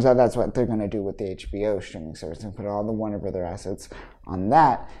 And it turns out that's what they're going to do with the HBO streaming service. And put all the Warner Brothers assets on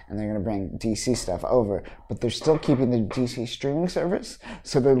that. And they're going to bring DC stuff over. But they're still keeping the DC streaming service.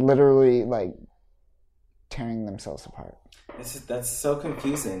 So they're literally, like, tearing themselves apart. That's so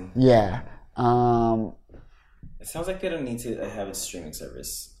confusing. Yeah. It sounds like they don't need to have a streaming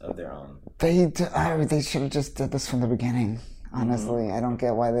service of their own. They should have just did this from the beginning. Honestly, I don't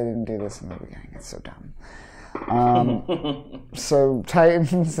get why they didn't do this from the beginning. It's so dumb. So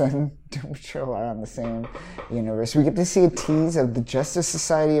Titans and Doom Patrol are on the same universe. We get to see a tease of the Justice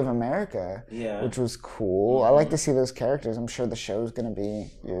Society of America, which was cool. I like to see those characters. I'm sure the show's going to be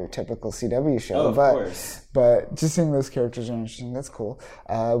your typical CW show, of course. But just seeing those characters are interesting. That's cool.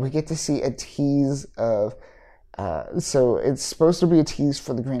 We get to see a tease of. So it's supposed to be a tease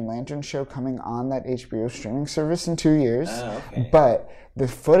for the Green Lantern show coming on that HBO streaming service in 2 years. Okay. But the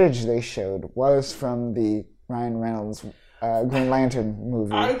footage they showed was from the Ryan Reynolds Green Lantern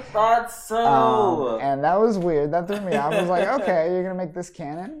movie. I thought so. And that was weird. That threw me off. I was like, okay, you're going to make this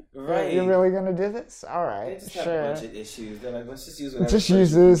canon? Right. You're really going to do this? All right, They just sure. have a bunch of issues. They're like, let's just use whatever. Just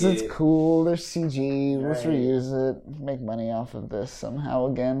use this. It's cool. There's CG. Let's Right. reuse it. Make money off of this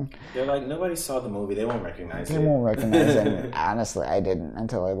somehow again. They're like, nobody saw the movie. They won't recognize it. They won't recognize it. Honestly, I didn't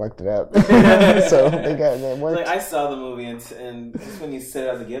until I looked it up. So they worked. Like, I saw the movie, and just when you said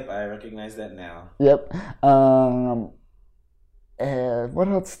it as a gift, I recognize that now. Yep. What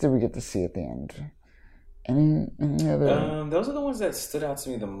else did we get to see at the end? Any other? Those are the ones that stood out to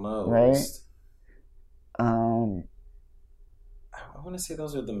me the most. Right. I want to say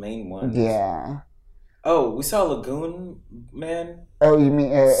those are the main ones. Yeah. Oh, we saw Lagoon Man. Oh, you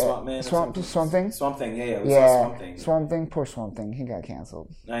mean Swamp Man? Swamp Thing? Swamp Thing. Yeah. We saw Swamp Thing. Swamp Thing. Poor Swamp Thing. He got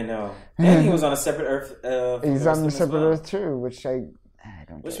canceled. I know. And he was on a separate Earth. He's on a separate Earth too, which I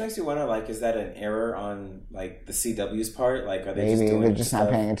don't. Which makes you wonder, like, is that an error on like the CW's part? Like, are they maybe just doing they're just stuff?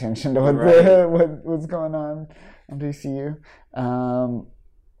 not paying attention to what's going on DCU.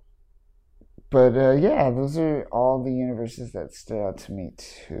 But those are all the universes that stood out to me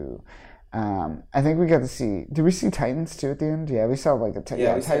too. I think we got to see. Did we see Titans too at the end? Yeah, we saw like a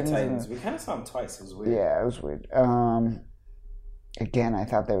we saw Titans. We kind of saw them twice. It was weird. Yeah, it was weird. Again, I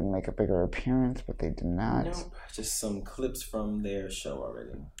thought they would make a bigger appearance, but they did not. Nope, just some clips from their show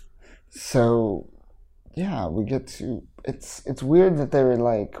already. So, yeah, we get to. It's weird that they were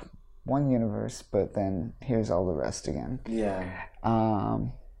like one universe, but then here's all the rest again. Yeah.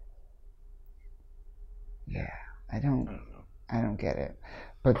 Yeah, I don't get it.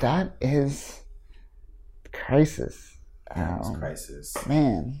 But that is Crisis. That was Crisis.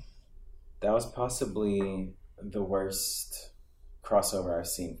 Man. That was possibly the worst crossover I've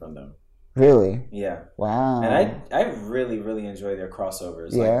seen from them. Really? Yeah. Wow. And I really, really enjoy their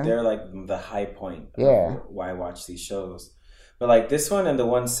crossovers. Yeah. Like, they're like the high point of why I watch these shows. But like this one and the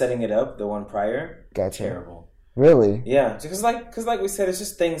one setting it up, the one prior, gotcha. Terrible. Really? Yeah. Because like we said, it's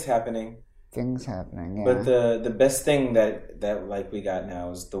just things happening. Yeah. But the best thing that like we got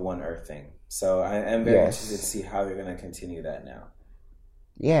now is the One Earth thing. So I am very interested to see how they're going to continue that now.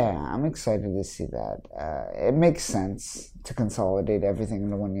 Yeah, I'm excited to see that. It makes sense to consolidate everything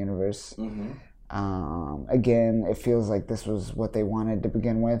into one universe. Mm-hmm. Again, it feels like this was what they wanted to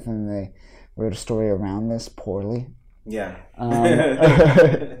begin with, and they wrote a story around this poorly. Yeah.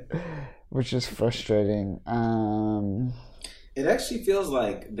 Which is frustrating. It actually feels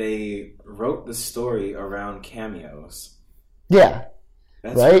like they wrote the story around cameos. Yeah.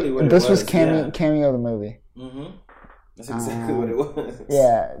 That's right? really what this it was Cameo the movie. Mm-hmm. That's exactly what it was.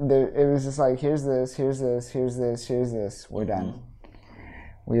 Yeah. It was just like, here's this. We're done.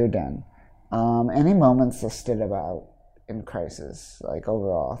 We are done. Any moments that stood about in Crisis, like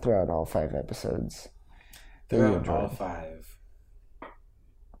overall, throughout all 5 episodes? Throughout all 5.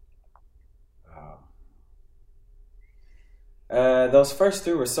 Those first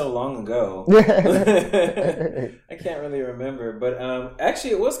 3 were so long ago. I can't really remember. But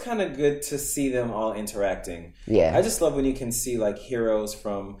actually, it was kind of good to see them all interacting. Yeah. I just love when you can see like heroes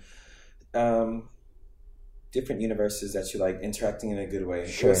from different universes that you like interacting in a good way.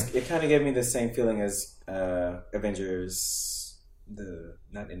 Sure. It kind of gave me the same feeling as Avengers,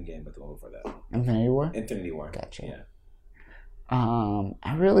 not Endgame, but the one before that. Infinity War. Gotcha. Yeah.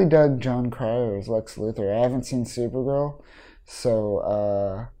 I really dug John Cryer as Lex Luthor. I haven't seen Supergirl,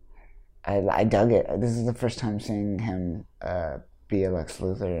 so I dug it. This is the first time seeing him be a Lex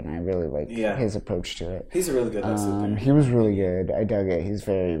Luthor, and I really like his approach to it. He's a really good Lex Luthor. He was really good. I dug it. He's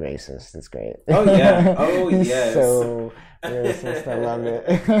very racist. It's great. Oh yeah. Oh He's yes. so racist. I love it.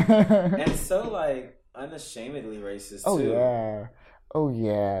 And so like unashamedly racist too. Oh yeah. Oh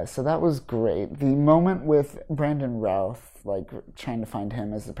yeah, so that was great. The moment with Brandon Routh, like trying to find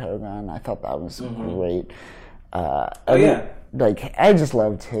him as the Paragon, I thought that was great. Like I just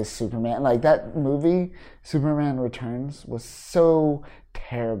loved his Superman. Like that movie, Superman Returns, was so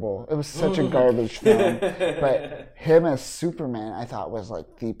terrible. It was such a garbage film. But him as Superman, I thought was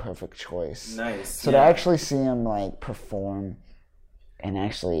like the perfect choice. Nice. So to actually see him like perform and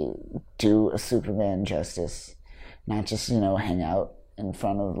actually do a Superman justice, not just hang out in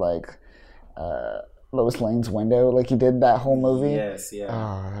front of like Lois Lane's window like he did that whole movie. Yes, yeah.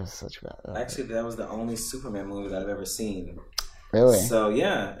 Oh, that was such bad. Actually, that was the only Superman movie that I've ever seen. Really? So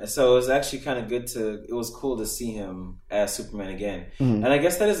yeah, so it was actually kind of good it was cool to see him as Superman again. And I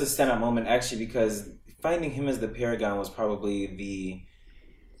guess that is a standout moment actually because finding him as the Paragon was probably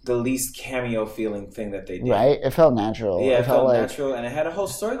the least cameo feeling thing that they did. Right? It felt natural. Yeah, it felt natural, and it had a whole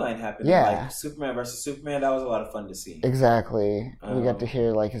storyline happening. Yeah. Like Superman versus Superman, that was a lot of fun to see. Exactly. We got to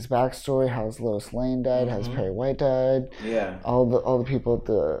hear like his backstory, how Lois Lane died, how Perry White died. Yeah. All the people at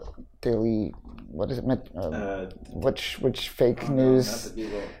the Daily, what is it? Which fake news?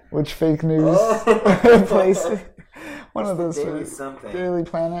 Which fake news place? One of those. Daily something. Daily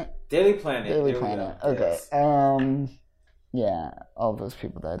Planet. Daily Planet. Okay. Yes. Yeah, all those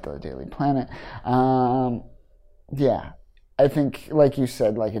people died at the Daily Planet. Yeah, I think, like you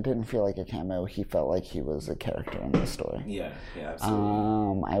said, like it didn't feel like a cameo. He felt like he was a character in the story. Yeah,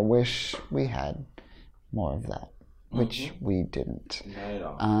 absolutely. I wish we had more of that. which we didn't. Not at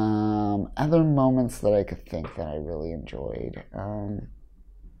all. Other moments that I could think that I really enjoyed.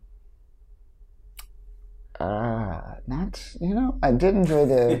 I did enjoy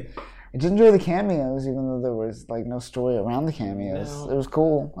the cameos, even though there was like no story around the cameos. No. It was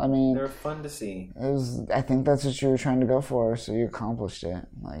cool. I mean, they were fun to see. I think that's what you were trying to go for, so you accomplished it.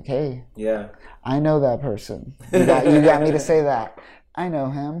 Like, hey, yeah, I know that person. You got me to say that. I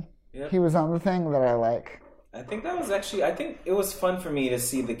know him. Yep. He was on the thing that I like. I think it was fun for me to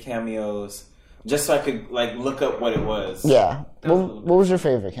see the cameos, just so I could like look up what it was. Yeah. What was your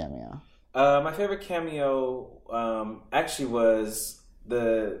favorite cameo? My favorite cameo actually was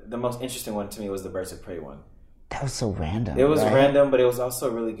the most interesting one to me was the Birds of Prey one. That was so random. It was random, but it was also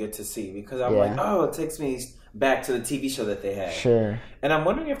really good to see because I'm like, oh, it takes me back to the TV show that they had. Sure. And I'm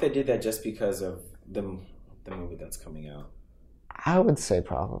wondering if they did that just because of the movie that's coming out. I would say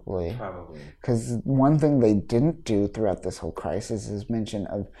probably. Probably. Because one thing they didn't do throughout this whole crisis is mention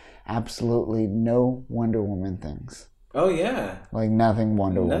of absolutely no Wonder Woman things. Oh, yeah. Like nothing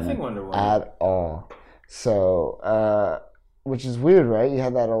Wonder Woman. Nothing Wonder Woman. At all. So, which is weird, right? You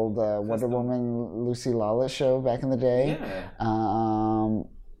had that old Wonder Woman Lucy Lawless show back in the day. Yeah.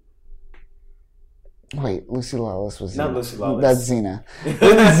 Wait, Lucy Lawless was not Lucy Lawless. That's Xena.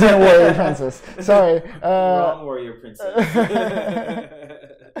 Xena Warrior Princess. Sorry. Wrong Warrior Princess.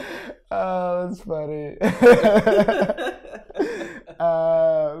 Oh, that's funny.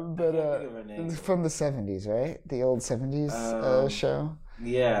 It's from the 70s, right? The old 70s show.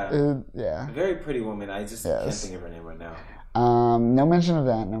 Yeah. Yeah. Very pretty woman. I just can't think of her name right now. No mention of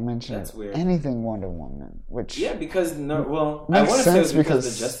that. No mention That's of weird. Anything Wonder Woman. Which because I want to say it was because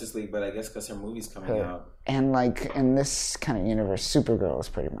of the Justice League, but I guess because her movie's coming out. And like in this kind of universe, Supergirl is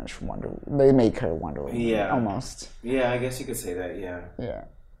pretty much They make her Wonder Woman. Yeah. Almost. Yeah, I guess you could say that. Yeah. Yeah.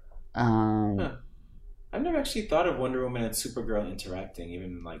 I've never actually thought of Wonder Woman and Supergirl interacting,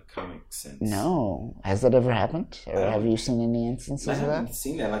 even in like comic sense. No. Has that ever happened? Or have you seen any instances of that? I haven't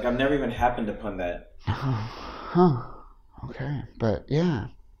seen that. Like I've never even happened upon that. Huh. Okay. But yeah.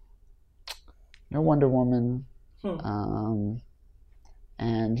 No Wonder Woman. And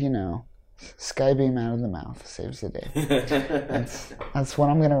Skybeam out of the mouth saves the day. That's what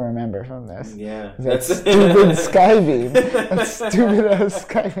I'm gonna remember from this. Yeah. That stupid Skybeam. That stupid ass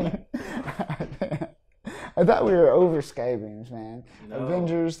Skybeam. I thought we were over Skybeams, man. No.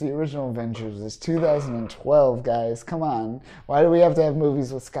 Avengers, the original Avengers, is 2012, guys. Come on. Why do we have to have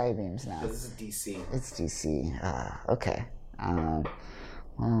movies with Skybeams now? This is DC. It's DC. Okay.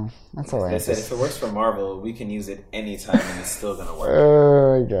 Well, that's all right. They said if it works for Marvel, we can use it anytime and it's still going to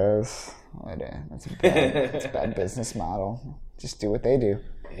work. I guess. That's a bad business model. Just do what they do.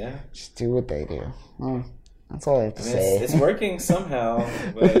 Yeah. Just do what they do. Well, that's all I have to say. It's working somehow,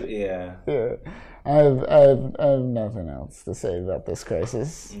 but yeah. Yeah. I have nothing else to say about this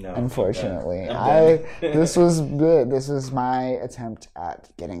crisis. No, unfortunately, this was good. This was my attempt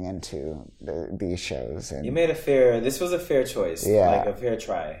at getting into these shows. And you made this was a fair choice. Yeah, like a fair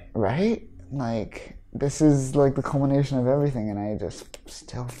try. Right? Like this is like the culmination of everything, and I just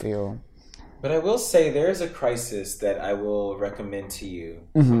still feel. But I will say there is a crisis that I will recommend to you,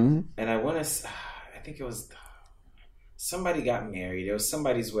 and I want to. I think it was. Somebody got married. It was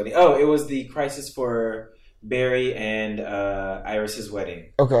somebody's wedding. Oh, it was the crisis for Barry and Iris's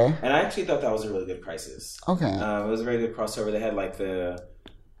wedding. Okay. And I actually thought that was a really good crisis. Okay. It was a very good crossover. They had like the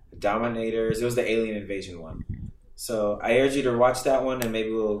Dominators. It was the alien invasion one. So I urge you to watch that one, and maybe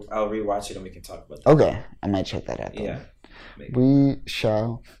I'll rewatch it and we can talk about that. Okay. I might check that out. Though. Yeah. Maybe. We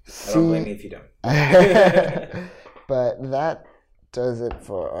shall see. I don't blame you if you don't. But that does it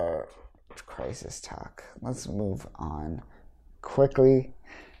for our crisis talk. Let's move on quickly.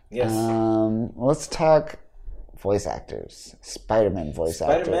 Yes. Let's talk voice actors. Spider-Man voice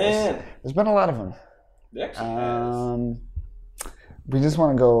actors. There's been a lot of them. There actually has. We just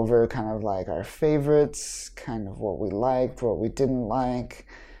want to go over kind of like our favorites, kind of what we liked, what we didn't like.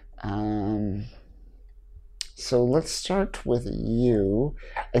 So let's start with you.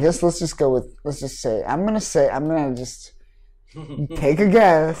 I guess let's just say, I'm going to just take a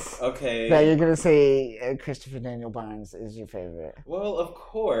guess. Okay. That you're gonna say Christopher Daniel Barnes is your favorite. Well, of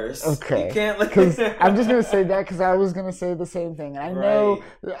course. Okay. You can't. Because I'm just gonna say that because I was gonna say the same thing. I know,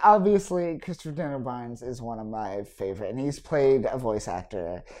 obviously, Christopher Daniel Barnes is one of my favorite, and he's played a voice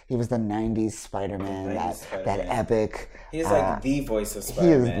actor. He was the '90s Spider-Man, that epic. He's like the voice of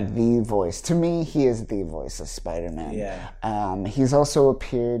Spider-Man. He is the voice. To me, he is the voice of Spider-Man. Yeah. He's also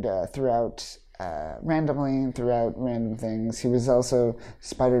appeared throughout random things. He was also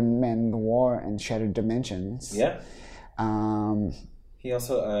Spider-Man Noir and Shattered Dimensions. Yeah. He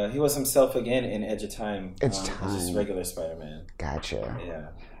also he was himself again in Edge of Time. It's Time. Just regular Spider-Man. Gotcha. Yeah.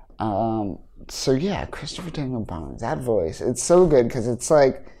 So yeah, Christopher Daniel Barnes, that voice, it's so good because it's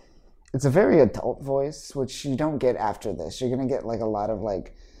like, it's a very adult voice, which you don't get after this. You're going to get like a lot of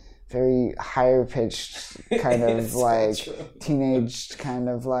like very higher pitched kind of like teenage kind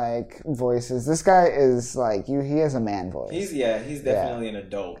of like voices. This guy is like, he has a man voice. He's definitely an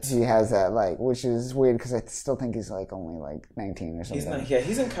adult. He has that like, which is weird because I still think he's like only like 19 or something.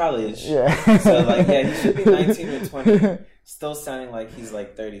 He's in college. Yeah. So like, he should be 19 or 20. Still sounding like he's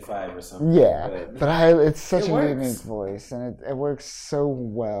like 35 or something. Yeah, but it's such a unique voice, and it works so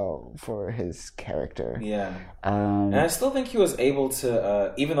well for his character. Yeah, and I still think he was able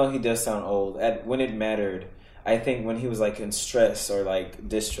to, even though he does sound old, when it mattered, I think when he was like in stress or like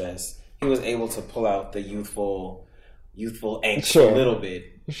distress, he was able to pull out the youthful angst a little bit.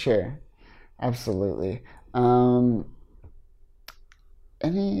 Sure, absolutely.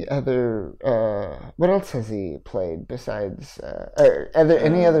 Any other? What else has he played besides? Are there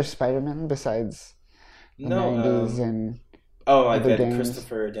any other Spider-Man besides the 90s and? Oh, like that games?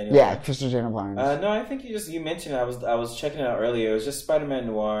 Christopher Daniel. Yeah, Christopher Daniel Barnes. No, I think you mentioned it. I was checking it out earlier. It was just Spider-Man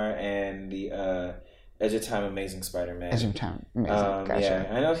Noir and the Edge of Time Amazing Spider-Man. Edge of Time Amazing. Gotcha. Yeah,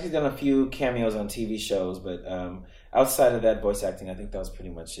 I know he's done a few cameos on TV shows, but outside of that voice acting, I think that was pretty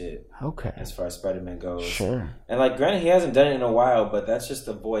much it. Okay. As far as Spider-Man goes. Sure. And like, granted, he hasn't done it in a while, but that's just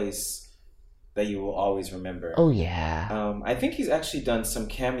the voice that you will always remember. Oh yeah. I think he's actually done some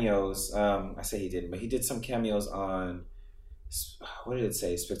cameos. I say he didn't, but he did some cameos on, what did it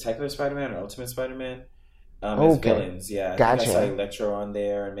say? Spectacular Spider-Man or Ultimate Spider-Man? As villains, yeah. Gotcha. I think I saw Electro on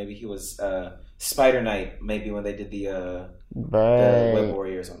there, and maybe he was Spider Knight, maybe when they did the Web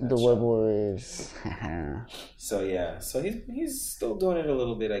Warriors on that the show. Web Warriors. So yeah, so he's still doing it a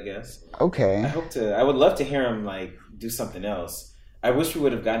little bit, I guess. Okay. I would love to hear him like do something else. I wish we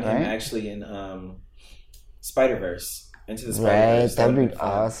would have gotten him actually in Spider-Verse, Into the Spider-Verse. Right, that'd be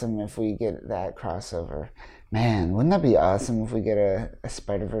awesome if we get that crossover. Man, wouldn't that be awesome if we get a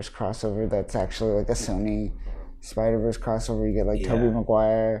Spider-Verse crossover that's actually like a Sony Spider-Verse crossover? You get like Tobey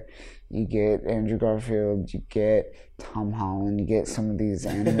Maguire, you get Andrew Garfield, you get Tom Holland, you get some of these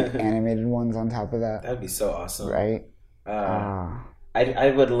animated ones on top of that. That'd be so awesome. Right?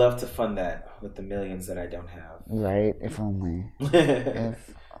 I would love to fund that with the millions that I don't have. Right? If only.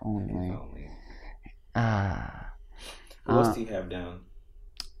 If only. If only. What else do you have down?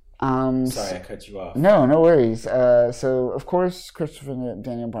 Sorry, I cut you off. No worries. So, of course, Christopher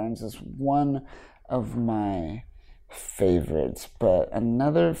Daniel Barnes is one of my favorites, but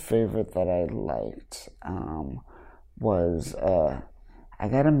another favorite that I liked was, I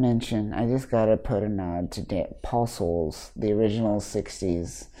gotta mention, I just gotta put a nod to Paul Soules, the original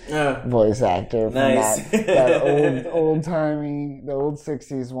 60s voice actor from that old-timey, the old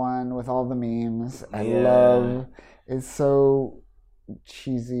 60s one with all the memes. I love, it's so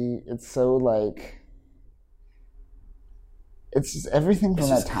cheesy. It's so like, it's just everything from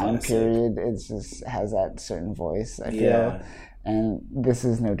that time period. It just has that certain voice, I feel, and this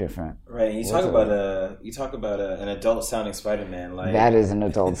is no different. Right. You talk about an adult sounding Spider-Man. Like that is an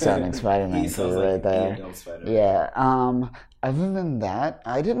adult sounding Spider-Man for you right there. Adult Spider-Man. Yeah. Other than that,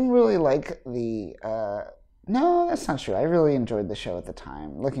 I didn't really like the. No, that's not true. I really enjoyed the show at the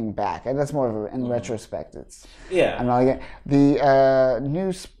time. Looking back, and that's more of in retrospect. I'm not like the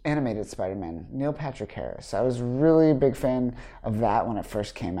new animated Spider-Man, Neil Patrick Harris. I was really a big fan of that when it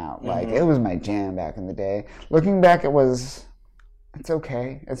first came out. Like it was my jam back in the day. Looking back, it's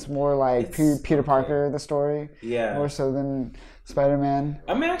okay. It's more like Peter Parker, the story, more so than Spider-Man.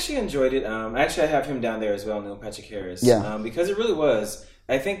 I actually enjoyed it. Actually, I have him down there as well, Neil Patrick Harris. Yeah, because it really was.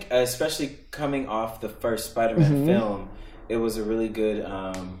 I think, especially coming off the first Spider-Man film, it was a really good.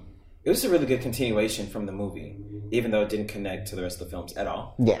 It was a really good continuation from the movie, even though it didn't connect to the rest of the films at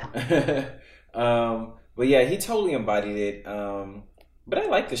all. Yeah. But yeah, he totally embodied it. But I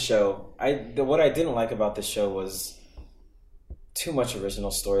liked the show. What I didn't like about the show was too much original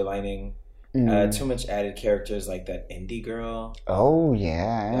storylining. Too much added characters like that indie girl. Oh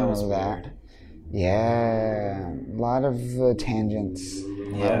yeah, I know that. Weird. Yeah, a lot of tangents.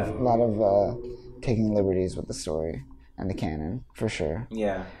 Yeah, a lot of taking liberties with the story and the canon for sure.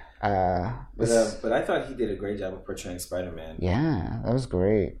 Yeah. But I thought he did a great job of portraying Spider-Man. Yeah, that was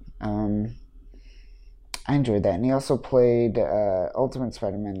great. I enjoyed that, and he also played Ultimate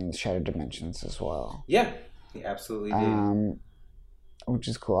Spider-Man in the Shattered Dimensions as well. Yeah, he absolutely did. Which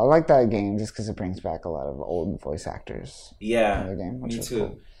is cool. I like that game just because it brings back a lot of old voice actors. Yeah, from the game, which me is too.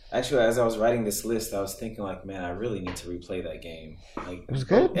 Cool. Actually, as I was writing this list, I was thinking like, man, I really need to replay that game. Like, it was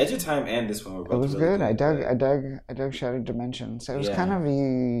good. Edge of Time and this one were both. It was really good. I dug Shattered Dimensions. It was kind of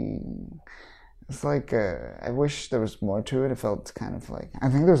it's like I wish there was more to it. It felt kind of like I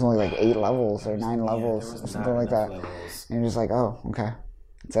think there was only like 8 levels or 9 levels or something like that. Levels. And you're just like, oh, okay,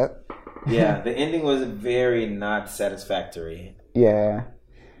 that's it. Yeah, the ending was very not satisfactory. Yeah.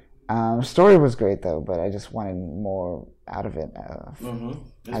 Story was great though, but I just wanted more out of it.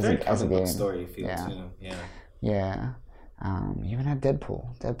 As a game. Story feel too. Yeah. Yeah. Even had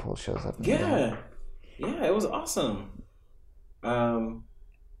Deadpool. Deadpool shows up. Yeah, it was awesome.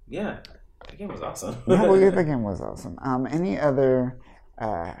 Yeah, the game was awesome. The game was awesome. Any other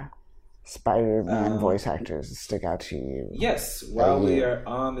Spider-Man voice actors stick out to you? Yes. While we are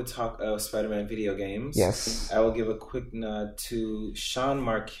on the talk of Spider-Man video games, yes, I will give a quick nod to Sean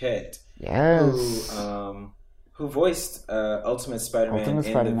Marquette, who voiced Ultimate Spider-Man in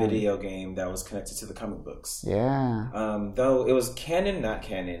the video game that was connected to the comic books. Yeah. Though it was canon, not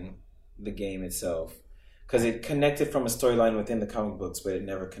canon, the game itself. Because it connected from a storyline within the comic books, but it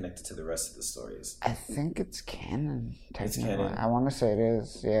never connected to the rest of the stories. I think it's canon. It's canon. I want to say it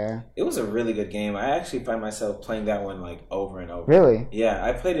is, yeah. It was a really good game. I actually find myself playing that one like over and over. Really? Yeah,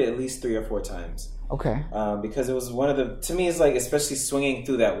 I played it at least 3 or 4 times. Okay. Because it was one of the... To me, it's like, especially swinging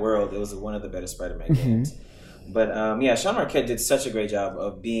through that world, it was one of the better Spider-Man games. But Sean Marquette did such a great job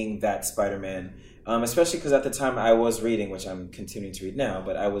of being that Spider-Man. Especially because at the time I was reading, which I'm continuing to read now,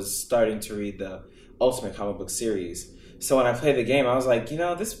 but I was starting to read the Ultimate comic book series. So when I played the game, I was like,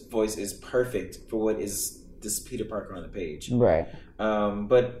 this voice is perfect for what is this Peter Parker on the page. Right.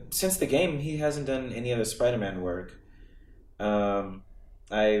 But since the game, he hasn't done any other Spider-Man work. I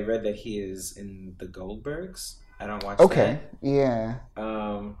read that he is in the Goldbergs. I don't watch that. Okay, yeah.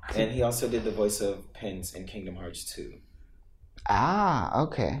 And he also did the voice of Pence in Kingdom Hearts 2. Ah,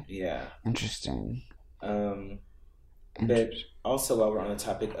 okay. Yeah. Interesting. But also, while we're on the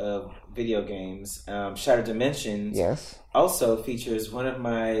topic of video games, Shattered Dimensions also features one of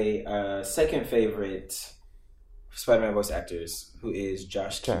my second favorite Spider-Man voice actors, who is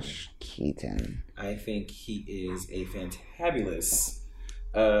Josh Keaton. I think he is a fantabulous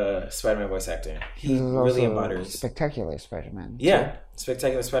Spider-Man voice actor. He really embodies Spectacular Spider-Man. Yeah,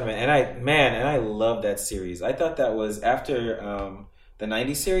 Spectacular Spider-Man. And I love that series. I thought that was after the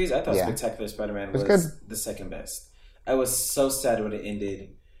 90s series. I thought Spectacular Spider-Man was the second best. I was so sad when it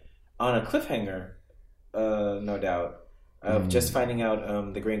ended on a cliffhanger, no doubt, of just finding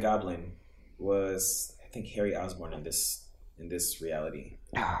out the Green Goblin was, I think, Harry Osborn in this reality.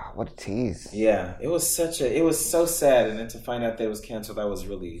 Ah, what a tease! Yeah, it was so sad, and then to find out that it was canceled, I was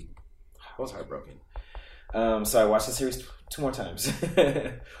heartbroken. So I watched the series 2 more times.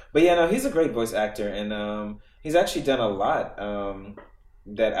 But yeah, no, he's a great voice actor, and he's actually done a lot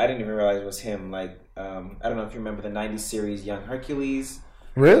that I didn't even realize was him. Like, I don't know if you remember the 90s series Young Hercules.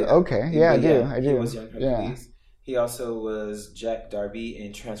 Really? Okay. Yeah, I do. He was Young Hercules. Yeah. He also was Jack Darby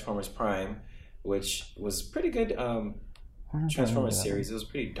in Transformers Prime, which was pretty good Transformers series. It was a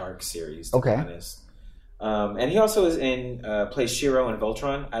pretty dark series, to be honest. And he also is plays Shiro in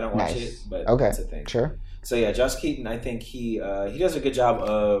Voltron. I don't watch it, but that's a thing. Sure. So yeah, Josh Keaton, I think he does a good job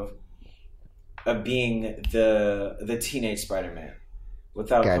of being the teenage Spider-Man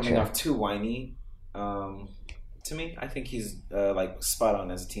without coming off too whiny. To me, I think he's like spot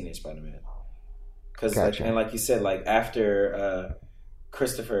on as a teenage Spider-Man. Because like you said, like after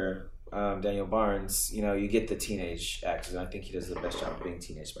Christopher Daniel Barnes, you get the teenage actors, and I think he does the best job of being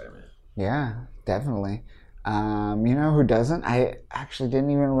teenage Spider-Man. Yeah, definitely. You know who doesn't? I actually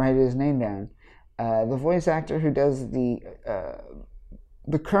didn't even write his name down. The voice actor who does the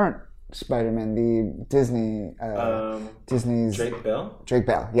current Spider-Man, the Disney's Drake Bell. Drake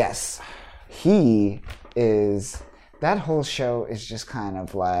Bell, yes. He is. That whole show is just kind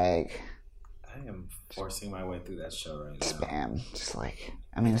of like. I am forcing my way through that show right now. Spam, just like.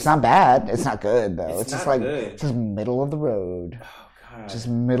 I mean, it's not bad. It's not good though. It's just like good. It's just middle of the road. Oh God. Just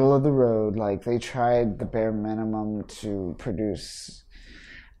middle of the road. Like they tried the bare minimum to produce.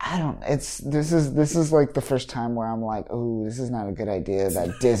 This is like the first time where I'm like, oh, this is not a good idea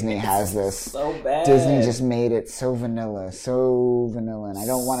that Disney has this. So bad. Disney just made it so vanilla, and I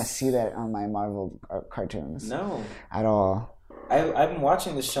don't want to see that on my Marvel cartoons. No, at all. I've been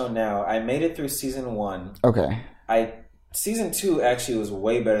watching the show now. I made it through season 1. Okay. Season 2 actually was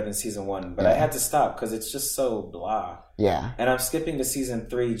way better than season 1, but I had to stop because it's just so blah. Yeah. And I'm skipping to season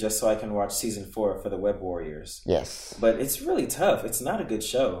 3 just so I can watch season 4 for the Web Warriors. Yes. But it's really tough. It's not a good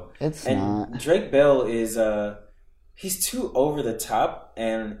show. It's not. Drake Bell is he's too over the top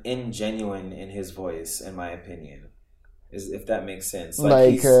and ingenuine in his voice, in my opinion. if that makes sense.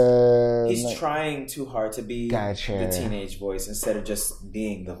 He's trying too hard to be the teenage voice instead of just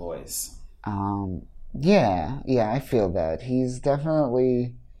being the voice. Yeah, I feel that. He's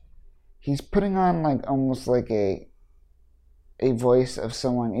putting on like almost like a voice of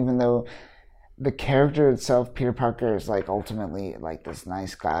someone, even though the character itself, Peter Parker, is like ultimately like this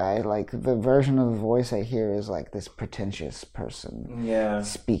nice guy. Like the version of the voice I hear is like this pretentious person,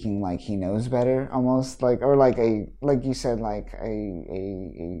 speaking like he knows better, almost like, or like you said, like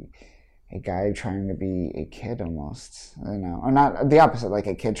a guy trying to be a kid, almost, or not the opposite, like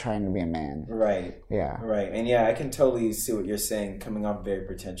a kid trying to be a man. Right. Yeah. Right, and I can totally see what you're saying, coming off very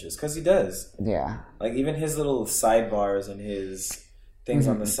pretentious, because he does. Yeah. Like even his little sidebars and his things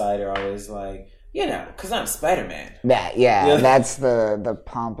on the side are always like, because I'm Spider-Man. Yeah. That's the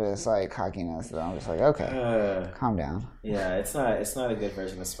pompous like cockiness that I'm just like, okay, calm down. Yeah, it's not a good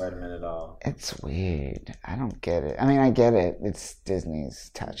version of Spider-Man at all. It's weird. I don't get it. I mean, I get it. It's Disney's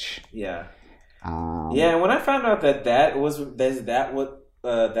touch. Yeah. And when I found out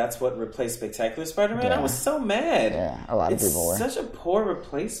that's what replaced Spectacular Spider-Man, I was so mad. Yeah, a lot of people were. It's such a poor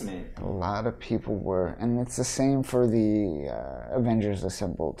replacement. A lot of people were, and it's the same for the Avengers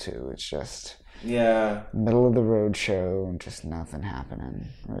Assemble too. It's just middle of the road show and just nothing happening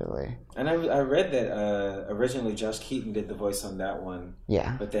really. And I read that originally Josh Keaton did the voice on that one.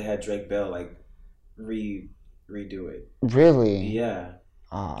 Yeah, but they had Drake Bell like redo it. Really? Yeah.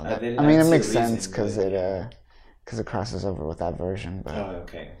 Oh, it makes sense because it crosses over with that version. But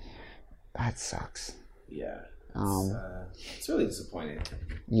okay. That sucks. Yeah. It's really disappointing.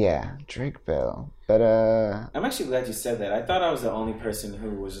 Yeah, Drake Bell. But I'm actually glad you said that. I thought I was the only person who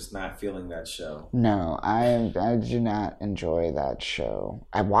was just not feeling that show. No, I do not enjoy that show.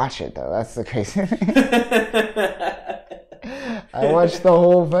 I watch it though. That's the crazy thing. I watched the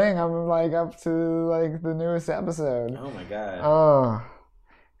whole thing. I'm like up to like the newest episode. Oh my god. Oh,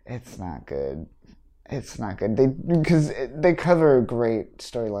 it's not good. It's not good. Because they cover great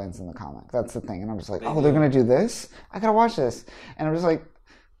storylines in the comic. That's the thing. And I'm just like, they're gonna do this? I gotta watch this. And I'm just like,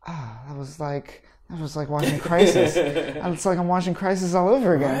 that was like watching Crisis. It's like I'm watching Crisis all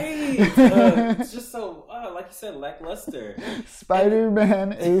over again. Right. It's just so, like you said, lackluster.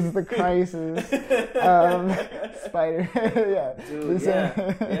 Spider-Man is the Crisis. Spider. Yeah. Dude,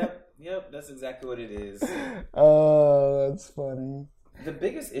 Yep. That's exactly what it is. Oh, that's funny. The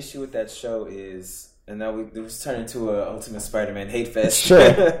biggest issue with that show is, and now this turned into a Ultimate Spider-Man hate fest.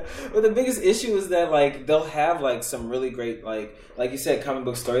 Sure. But the biggest issue is that like they'll have like some really great like you said comic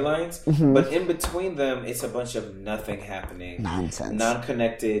book storylines, but in between them it's a bunch of nothing happening, nonsense,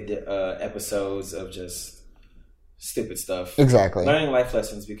 non-connected episodes of just stupid stuff. Exactly. Learning life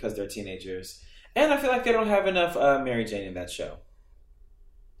lessons because they're teenagers, and I feel like they don't have enough Mary Jane in that show.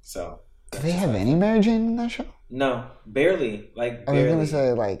 So. Do they have any Mary Jane in that show? No, barely. Like, barely. I was gonna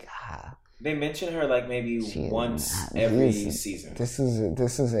say like. They mention her like maybe once every season. This is a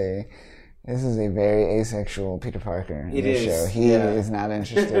very asexual Peter Parker in this show. He is not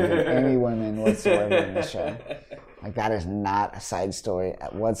interested in any women whatsoever in this show. Like that is not a side story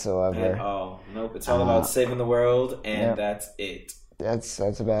whatsoever. At all. Nope. It's all about saving the world, and that's it. That's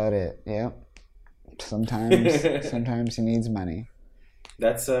about it. Yep. Sometimes he needs money.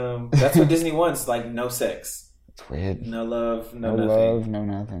 That's what Disney wants. Like no sex. It's weird. No love. No nothing. Love. No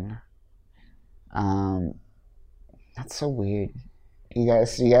nothing. That's so weird. You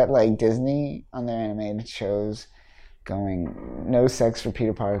got like Disney on their animated shows going no sex for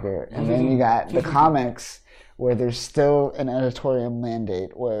Peter Parker, and then you got the comics where there's still an editorial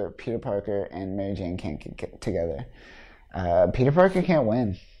mandate where Peter Parker and Mary Jane can't get together. Peter Parker can't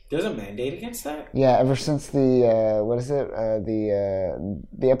win. There's a mandate against that? Yeah, ever since the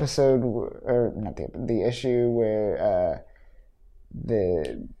the episode, or not the issue where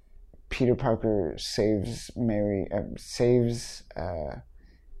the Peter Parker saves May, Aunt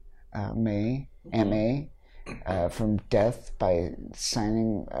May, from death by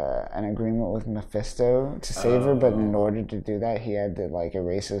signing an agreement with Mephisto to save her. But in order to do that, he had to like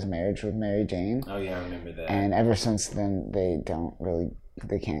erase his marriage with Mary Jane. Oh yeah, I remember that. And ever since then, they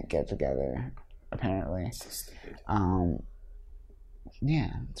can't get together. Apparently. So stupid.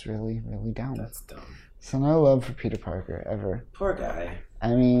 Yeah, it's really, really dumb. That's dumb. So no love for Peter Parker ever. Poor guy.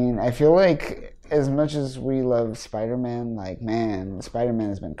 I mean, I feel like as much as we love Spider-Man, like, man, Spider-Man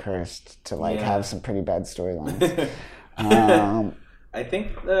has been cursed to like have some pretty bad storylines. I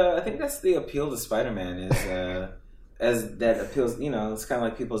think that's the appeal to Spider-Man is as that appeals. It's kind of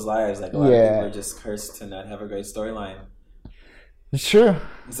like people's lives. Like a lot of people are just cursed to not have a great storyline. It's true.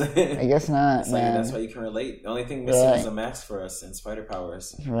 I guess not, man. That's why you can relate. The only thing missing is a mask for us and spider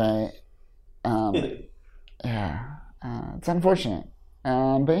powers. Right. Yeah. It's unfortunate.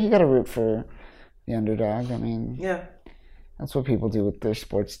 But you got to root for the underdog. I mean, yeah, that's what people do with their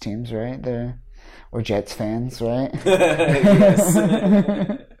sports teams, right? Or Jets fans, right? Yes.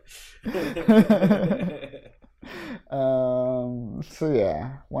 So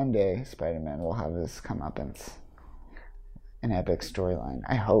yeah, one day Spider-Man will have his comeuppance. An epic storyline.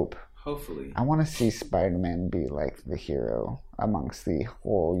 I hope. Hopefully. I want to see Spider-Man be like the hero amongst the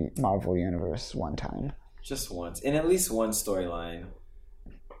whole Marvel universe one time. Just once. In at least one storyline.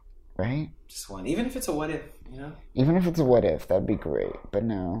 Right? Just one. Even if it's a what if, Even if it's a what if, that'd be great. But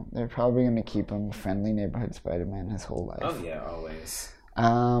no, they're probably going to keep him friendly neighborhood Spider-Man his whole life. Oh yeah, always.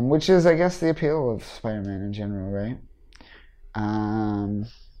 Which is, I guess, the appeal of Spider-Man in general, right?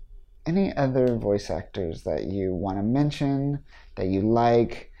 Any other voice actors that you want to mention, that you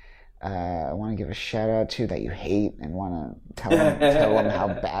like, want to give a shout out to, that you hate, and want to tell him how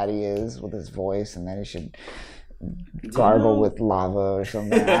bad he is with his voice, and that he should gargle with lava or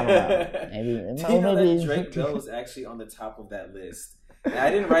something? I don't know. Maybe. Do you know that Drake Bell was actually on the top of that list? And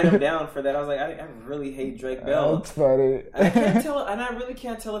I didn't write him down for that. I was like, I really hate Drake Bell. That's funny. I can't tell, and I really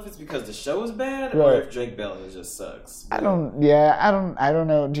can't tell if it's because the show is bad or if Drake Bell just sucks. But I don't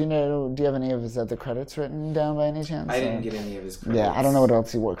know. Do you have any of his other credits written down by any chance? I didn't get any of his credits. Yeah, I don't know what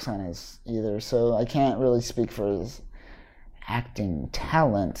else he works on either, so I can't really speak for his acting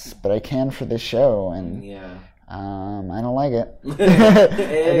talents, but I can for the show, and yeah. I don't like it.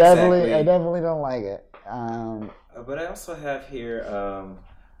 Exactly. I definitely don't like it. But I also have here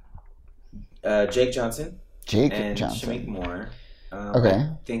Jake Johnson and Shameik Moore. Okay.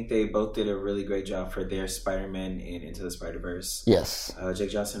 I think they both did a really great job for their Spider-Man in Into the Spider-Verse. Yes. Jake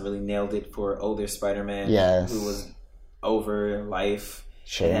Johnson really nailed it for older Spider-Man. Yes. Who was over life.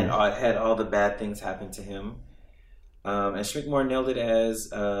 Sure. And had all the bad things happen to him. And Shameik Moore nailed it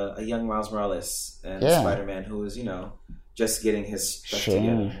as a young Miles Morales and Spider-Man who was, just getting his stuff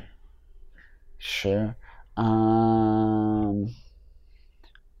together. Sure.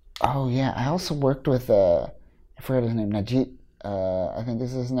 Oh yeah, I also worked with I forgot his name, Najit, I think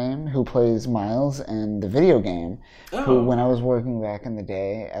is his name, who plays Miles in the video game. Oh. Who, when I was working back in the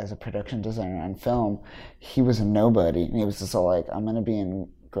day as a production designer on film, he was a nobody, and he was just all like, "I'm gonna be in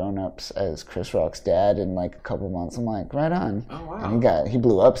Grown Ups as Chris Rock's dad in like a couple months." I'm like, right on. Oh wow. And he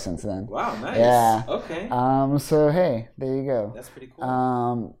blew up since then. Wow, nice. Yeah. Okay. So hey, there you go. That's pretty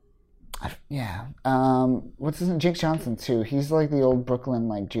cool. Yeah. What's his name? Jake Johnson too. He's like the old Brooklyn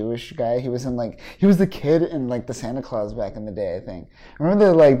like Jewish guy. He was the kid in like the Santa Claus back in the day, I think.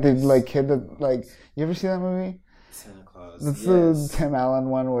 Remember the kid that you ever see that movie? Santa Claus. That's the Tim Allen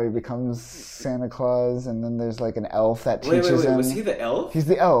one where he becomes Santa Claus, and then there's like an elf that teaches him. Was he the elf? He's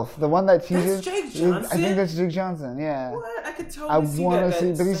the elf, the one that teaches. That's Jake Johnson. I think that's Jake Johnson. Yeah. What? I could totally see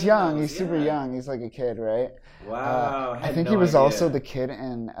that. But he's young. He's super young. He's like a kid, right? Wow. I think he was also the kid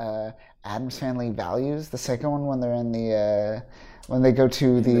in Addams Family Values, the second one, when they're in the when they go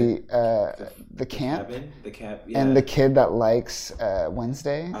to the camp. Cabin? The camp, yeah. And the kid that likes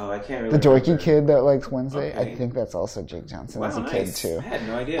Wednesday. Oh, I can't remember. The dorky kid that likes Wednesday. Okay. I think that's also Jake Johnson as a nice. kid too. I had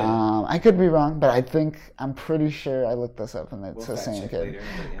no idea. I could be wrong, but I'm pretty sure I looked this up and it's the same kid. Later,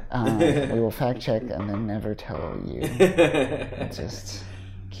 yeah. We will fact check and then never tell you. Just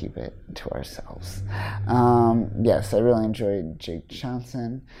keep it to ourselves. Yes, I really enjoyed Jake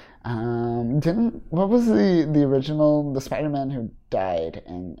Johnson. What was the original, the Spider-Man who died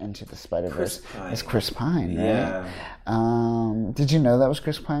in Into the Spider-Verse? It's Chris Pine, right? Yeah. Did you know that was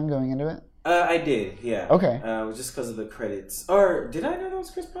Chris Pine going into it? I did, yeah. Okay. Just because of the credits. Or did I know that was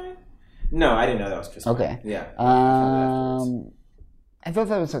Chris Pine? No, I didn't know that was Chris Pine. Okay. Yeah. I thought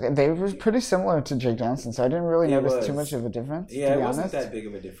that was okay. They were pretty similar to Jake Johnson, so I didn't really notice too much of a difference. Yeah, to be it wasn't honest. that big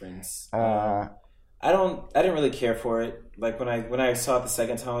of a difference. I didn't really care for it. Like when I saw it the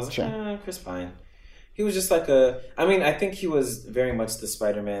second time, I was like, Chris Pine. He was just like I think he was very much the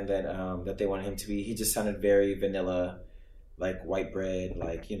Spider-Man that they wanted him to be. He just sounded very vanilla, like white bread,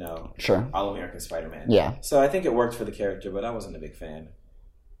 like, all American Spider-Man. Yeah. So I think it worked for the character, but I wasn't a big fan.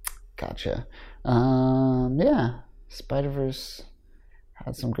 Gotcha. Yeah. Spider-Verse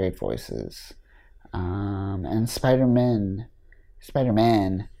had some great voices. And Spider-Man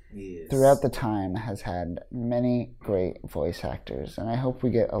throughout the time has had many great voice actors, and I hope we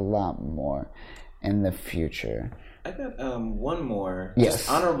get a lot more in the future. I got one more. Yes.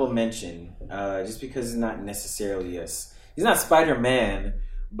 Just honorable mention, just because he's not necessarily he's not Spider-Man,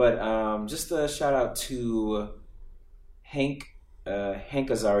 but just a shout out to Hank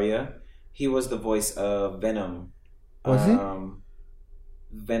Azaria. He was the voice of Venom. Was he?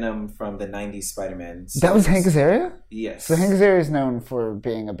 Venom from the 90s Spider-Man. That was Hank Azaria? Yes. So Hank Azaria is known for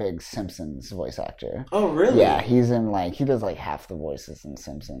being a big Simpsons voice actor. Oh, really? Yeah, he does like half the voices in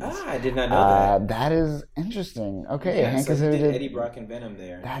Simpsons. I did not know that. That is interesting. Okay, Yeah, Hank so Azaria he did Eddie Brock and Venom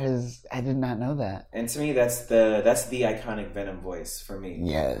there. I did not know that. And to me, that's the iconic Venom voice for me.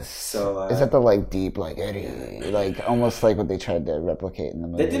 Yes. So is that the like deep like Eddie, like almost like what they tried to replicate in the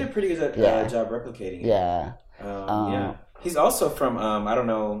movie? They did a pretty good job replicating it. Yeah. Yeah. He's also from I don't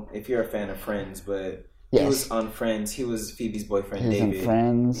know if you're a fan of Friends, but he was on Friends. He was Phoebe's boyfriend, David. In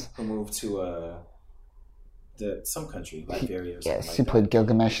Friends. Who moved to some country, Liberia or something. Yes, he played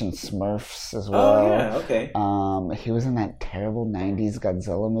Gilgamesh in Smurfs as well. Oh yeah, okay. He was in that terrible '90s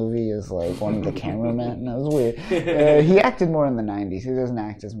Godzilla movie as like one of the cameramen. That was weird. He acted more in the '90s. He doesn't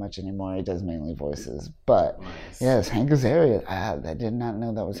act as much anymore. He does mainly voices. But yes, Hank Azaria. I did not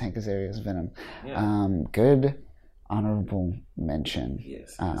know that was Hank Azaria's Venom. Yeah. Good. Honorable mention.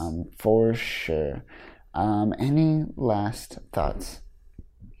 Yes. For sure. Any last thoughts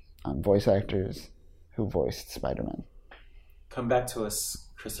on voice actors who voiced Spider-Man? Come back to us,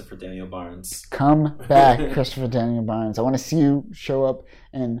 Christopher Daniel Barnes. Come back, Christopher Daniel Barnes. I want to see you show up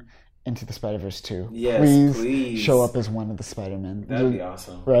in Into the Spider-Verse 2. Yes, please show up as one of the Spider-Men. That'd be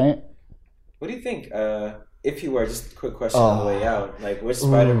awesome. Right? What do you think? If you were, just a quick question on the way out, like which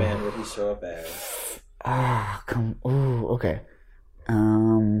Spider-Man would he show up as? Okay.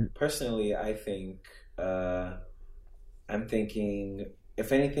 Personally, I think I'm thinking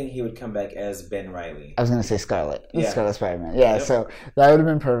if anything, he would come back as Ben Reilly. I was gonna say Scarlet. Yeah. Scarlet Spider-Man. Yeah, so that would have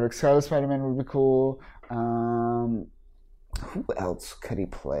been perfect. Scarlet Spider-Man would be cool. Who else could he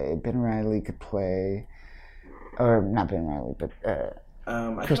play? Ben Reilly could play, or not Ben Reilly, but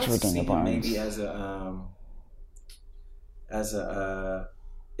Christopher Daniel Barnes. Maybe as a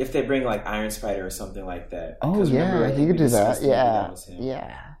if they bring like Iron Spider or something like that. Oh yeah, he could do that. Yeah,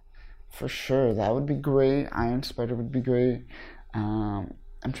 for sure. That would be great. Iron Spider would be great.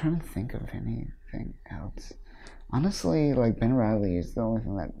 I'm trying to think of anything else. Honestly, like Ben Reilly is the only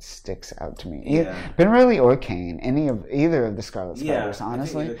thing that sticks out to me. Yeah. Ben Reilly or Kane, either of the Scarlet Spiders.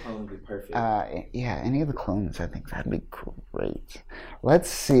 Honestly, I think either clone would be perfect. Any of the clones. I think that'd be great. Let's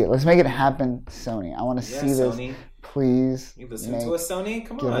see it. Let's make it happen, Sony. I want to see this. Sony. Please. You listen to us, Sony?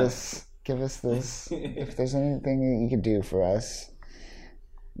 Come on. Give us this. If there's anything that you could do for us,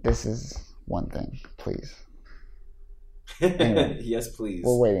 this is one thing. Please. Anyway, yes, please.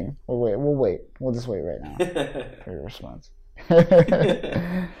 We're waiting. We'll wait. We'll just wait right now for your response.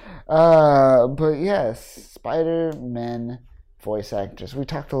 But yes, Spider-Man voice actors. We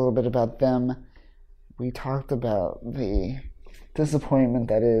talked a little bit about them. We talked about the disappointment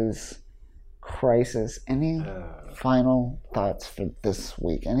that is Crisis. Any final thoughts for this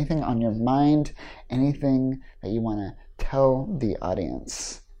week? Anything on your mind? Anything that you want to tell the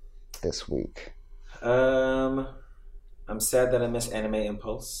audience this week? I'm sad that I missed Anime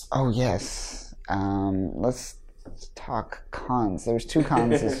Impulse. Oh, yes. Let's talk cons. There's 2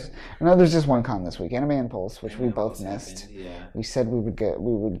 cons. No, there's just 1 con this week. Anime Impulse, which we both missed. Yeah. We said we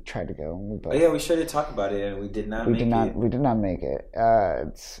would try to go. We should have talked about it, and we did not make it. We did not make it.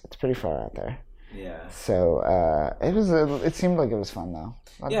 It's pretty far out there. Yeah. So it seemed like it was fun, though.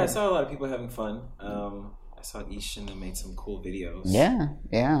 I saw a lot of people having fun. I saw Ishin that made some cool videos. Yeah.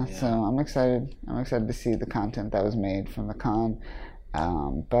 So I'm excited. I'm excited to see the content that was made from the con.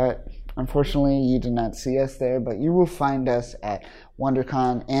 But unfortunately, you did not see us there. But you will find us at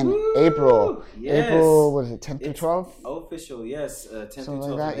WonderCon in April. Yes. April, was it 10th through 12th? Official, yes. 10th through 12th.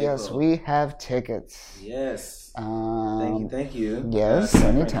 Something like that. April. Yes, we have tickets. Yes. Thank you. Yes,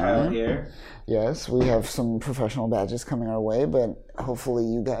 anytime. Here. Yes, we have some professional badges coming our way, but hopefully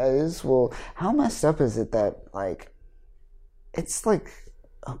you guys will. How messed up is it that like it's like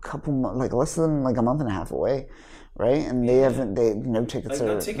a couple like less than like a month and a half away, right? And they no tickets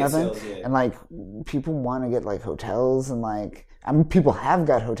or nothing, and like people want to get like hotels and like. I mean, people have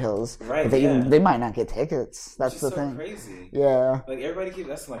got hotels, right? But they might not get tickets. That's the thing. Crazy. Yeah. Like everybody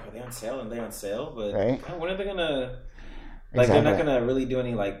keeps asking, like, are they on sale? And they're on sale, but when are they gonna? Like they're not gonna really do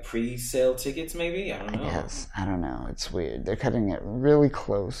any like pre-sale tickets. Maybe I don't know. Yes, I don't know. It's weird. They're cutting it really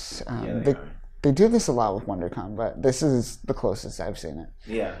close. They do this a lot with WonderCon, but this is the closest I've seen it.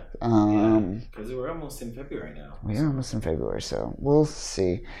 Yeah. Because we're almost in February now. We're almost in February, so we'll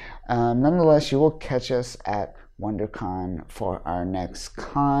see. Nonetheless, you will catch us at WonderCon for our next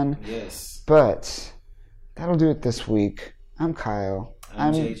con. Yes. But that'll do it this week. I'm Kyle.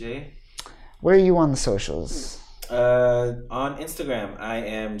 I'm JJ. Where are you on the socials? On Instagram, I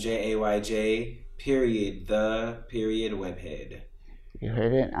am JAYJ _webhead. You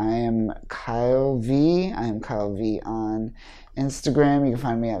heard it. I am Kyle V. I am Kyle V on Instagram. You can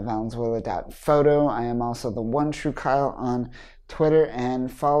find me at valenzuela.photo. I am also the One True Kyle on Twitter,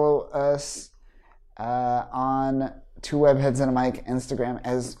 and follow us on Two Webheads and a Mic Instagram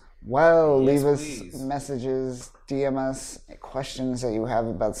as well. Yes, Leave us please. messages, DM us questions that you have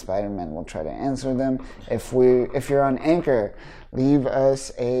about Spider-Man. We'll try to answer them. If you're on Anchor, leave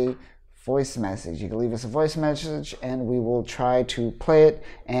us a voice message. You can leave us a voice message, and we will try to play it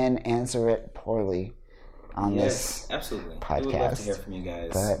and answer it poorly on this absolutely. podcast. We would love to hear from you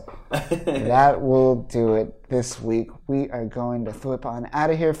guys. But that will do it this week. We are going to flip on out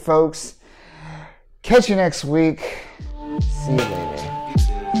of here, folks. Catch you next week. See you later.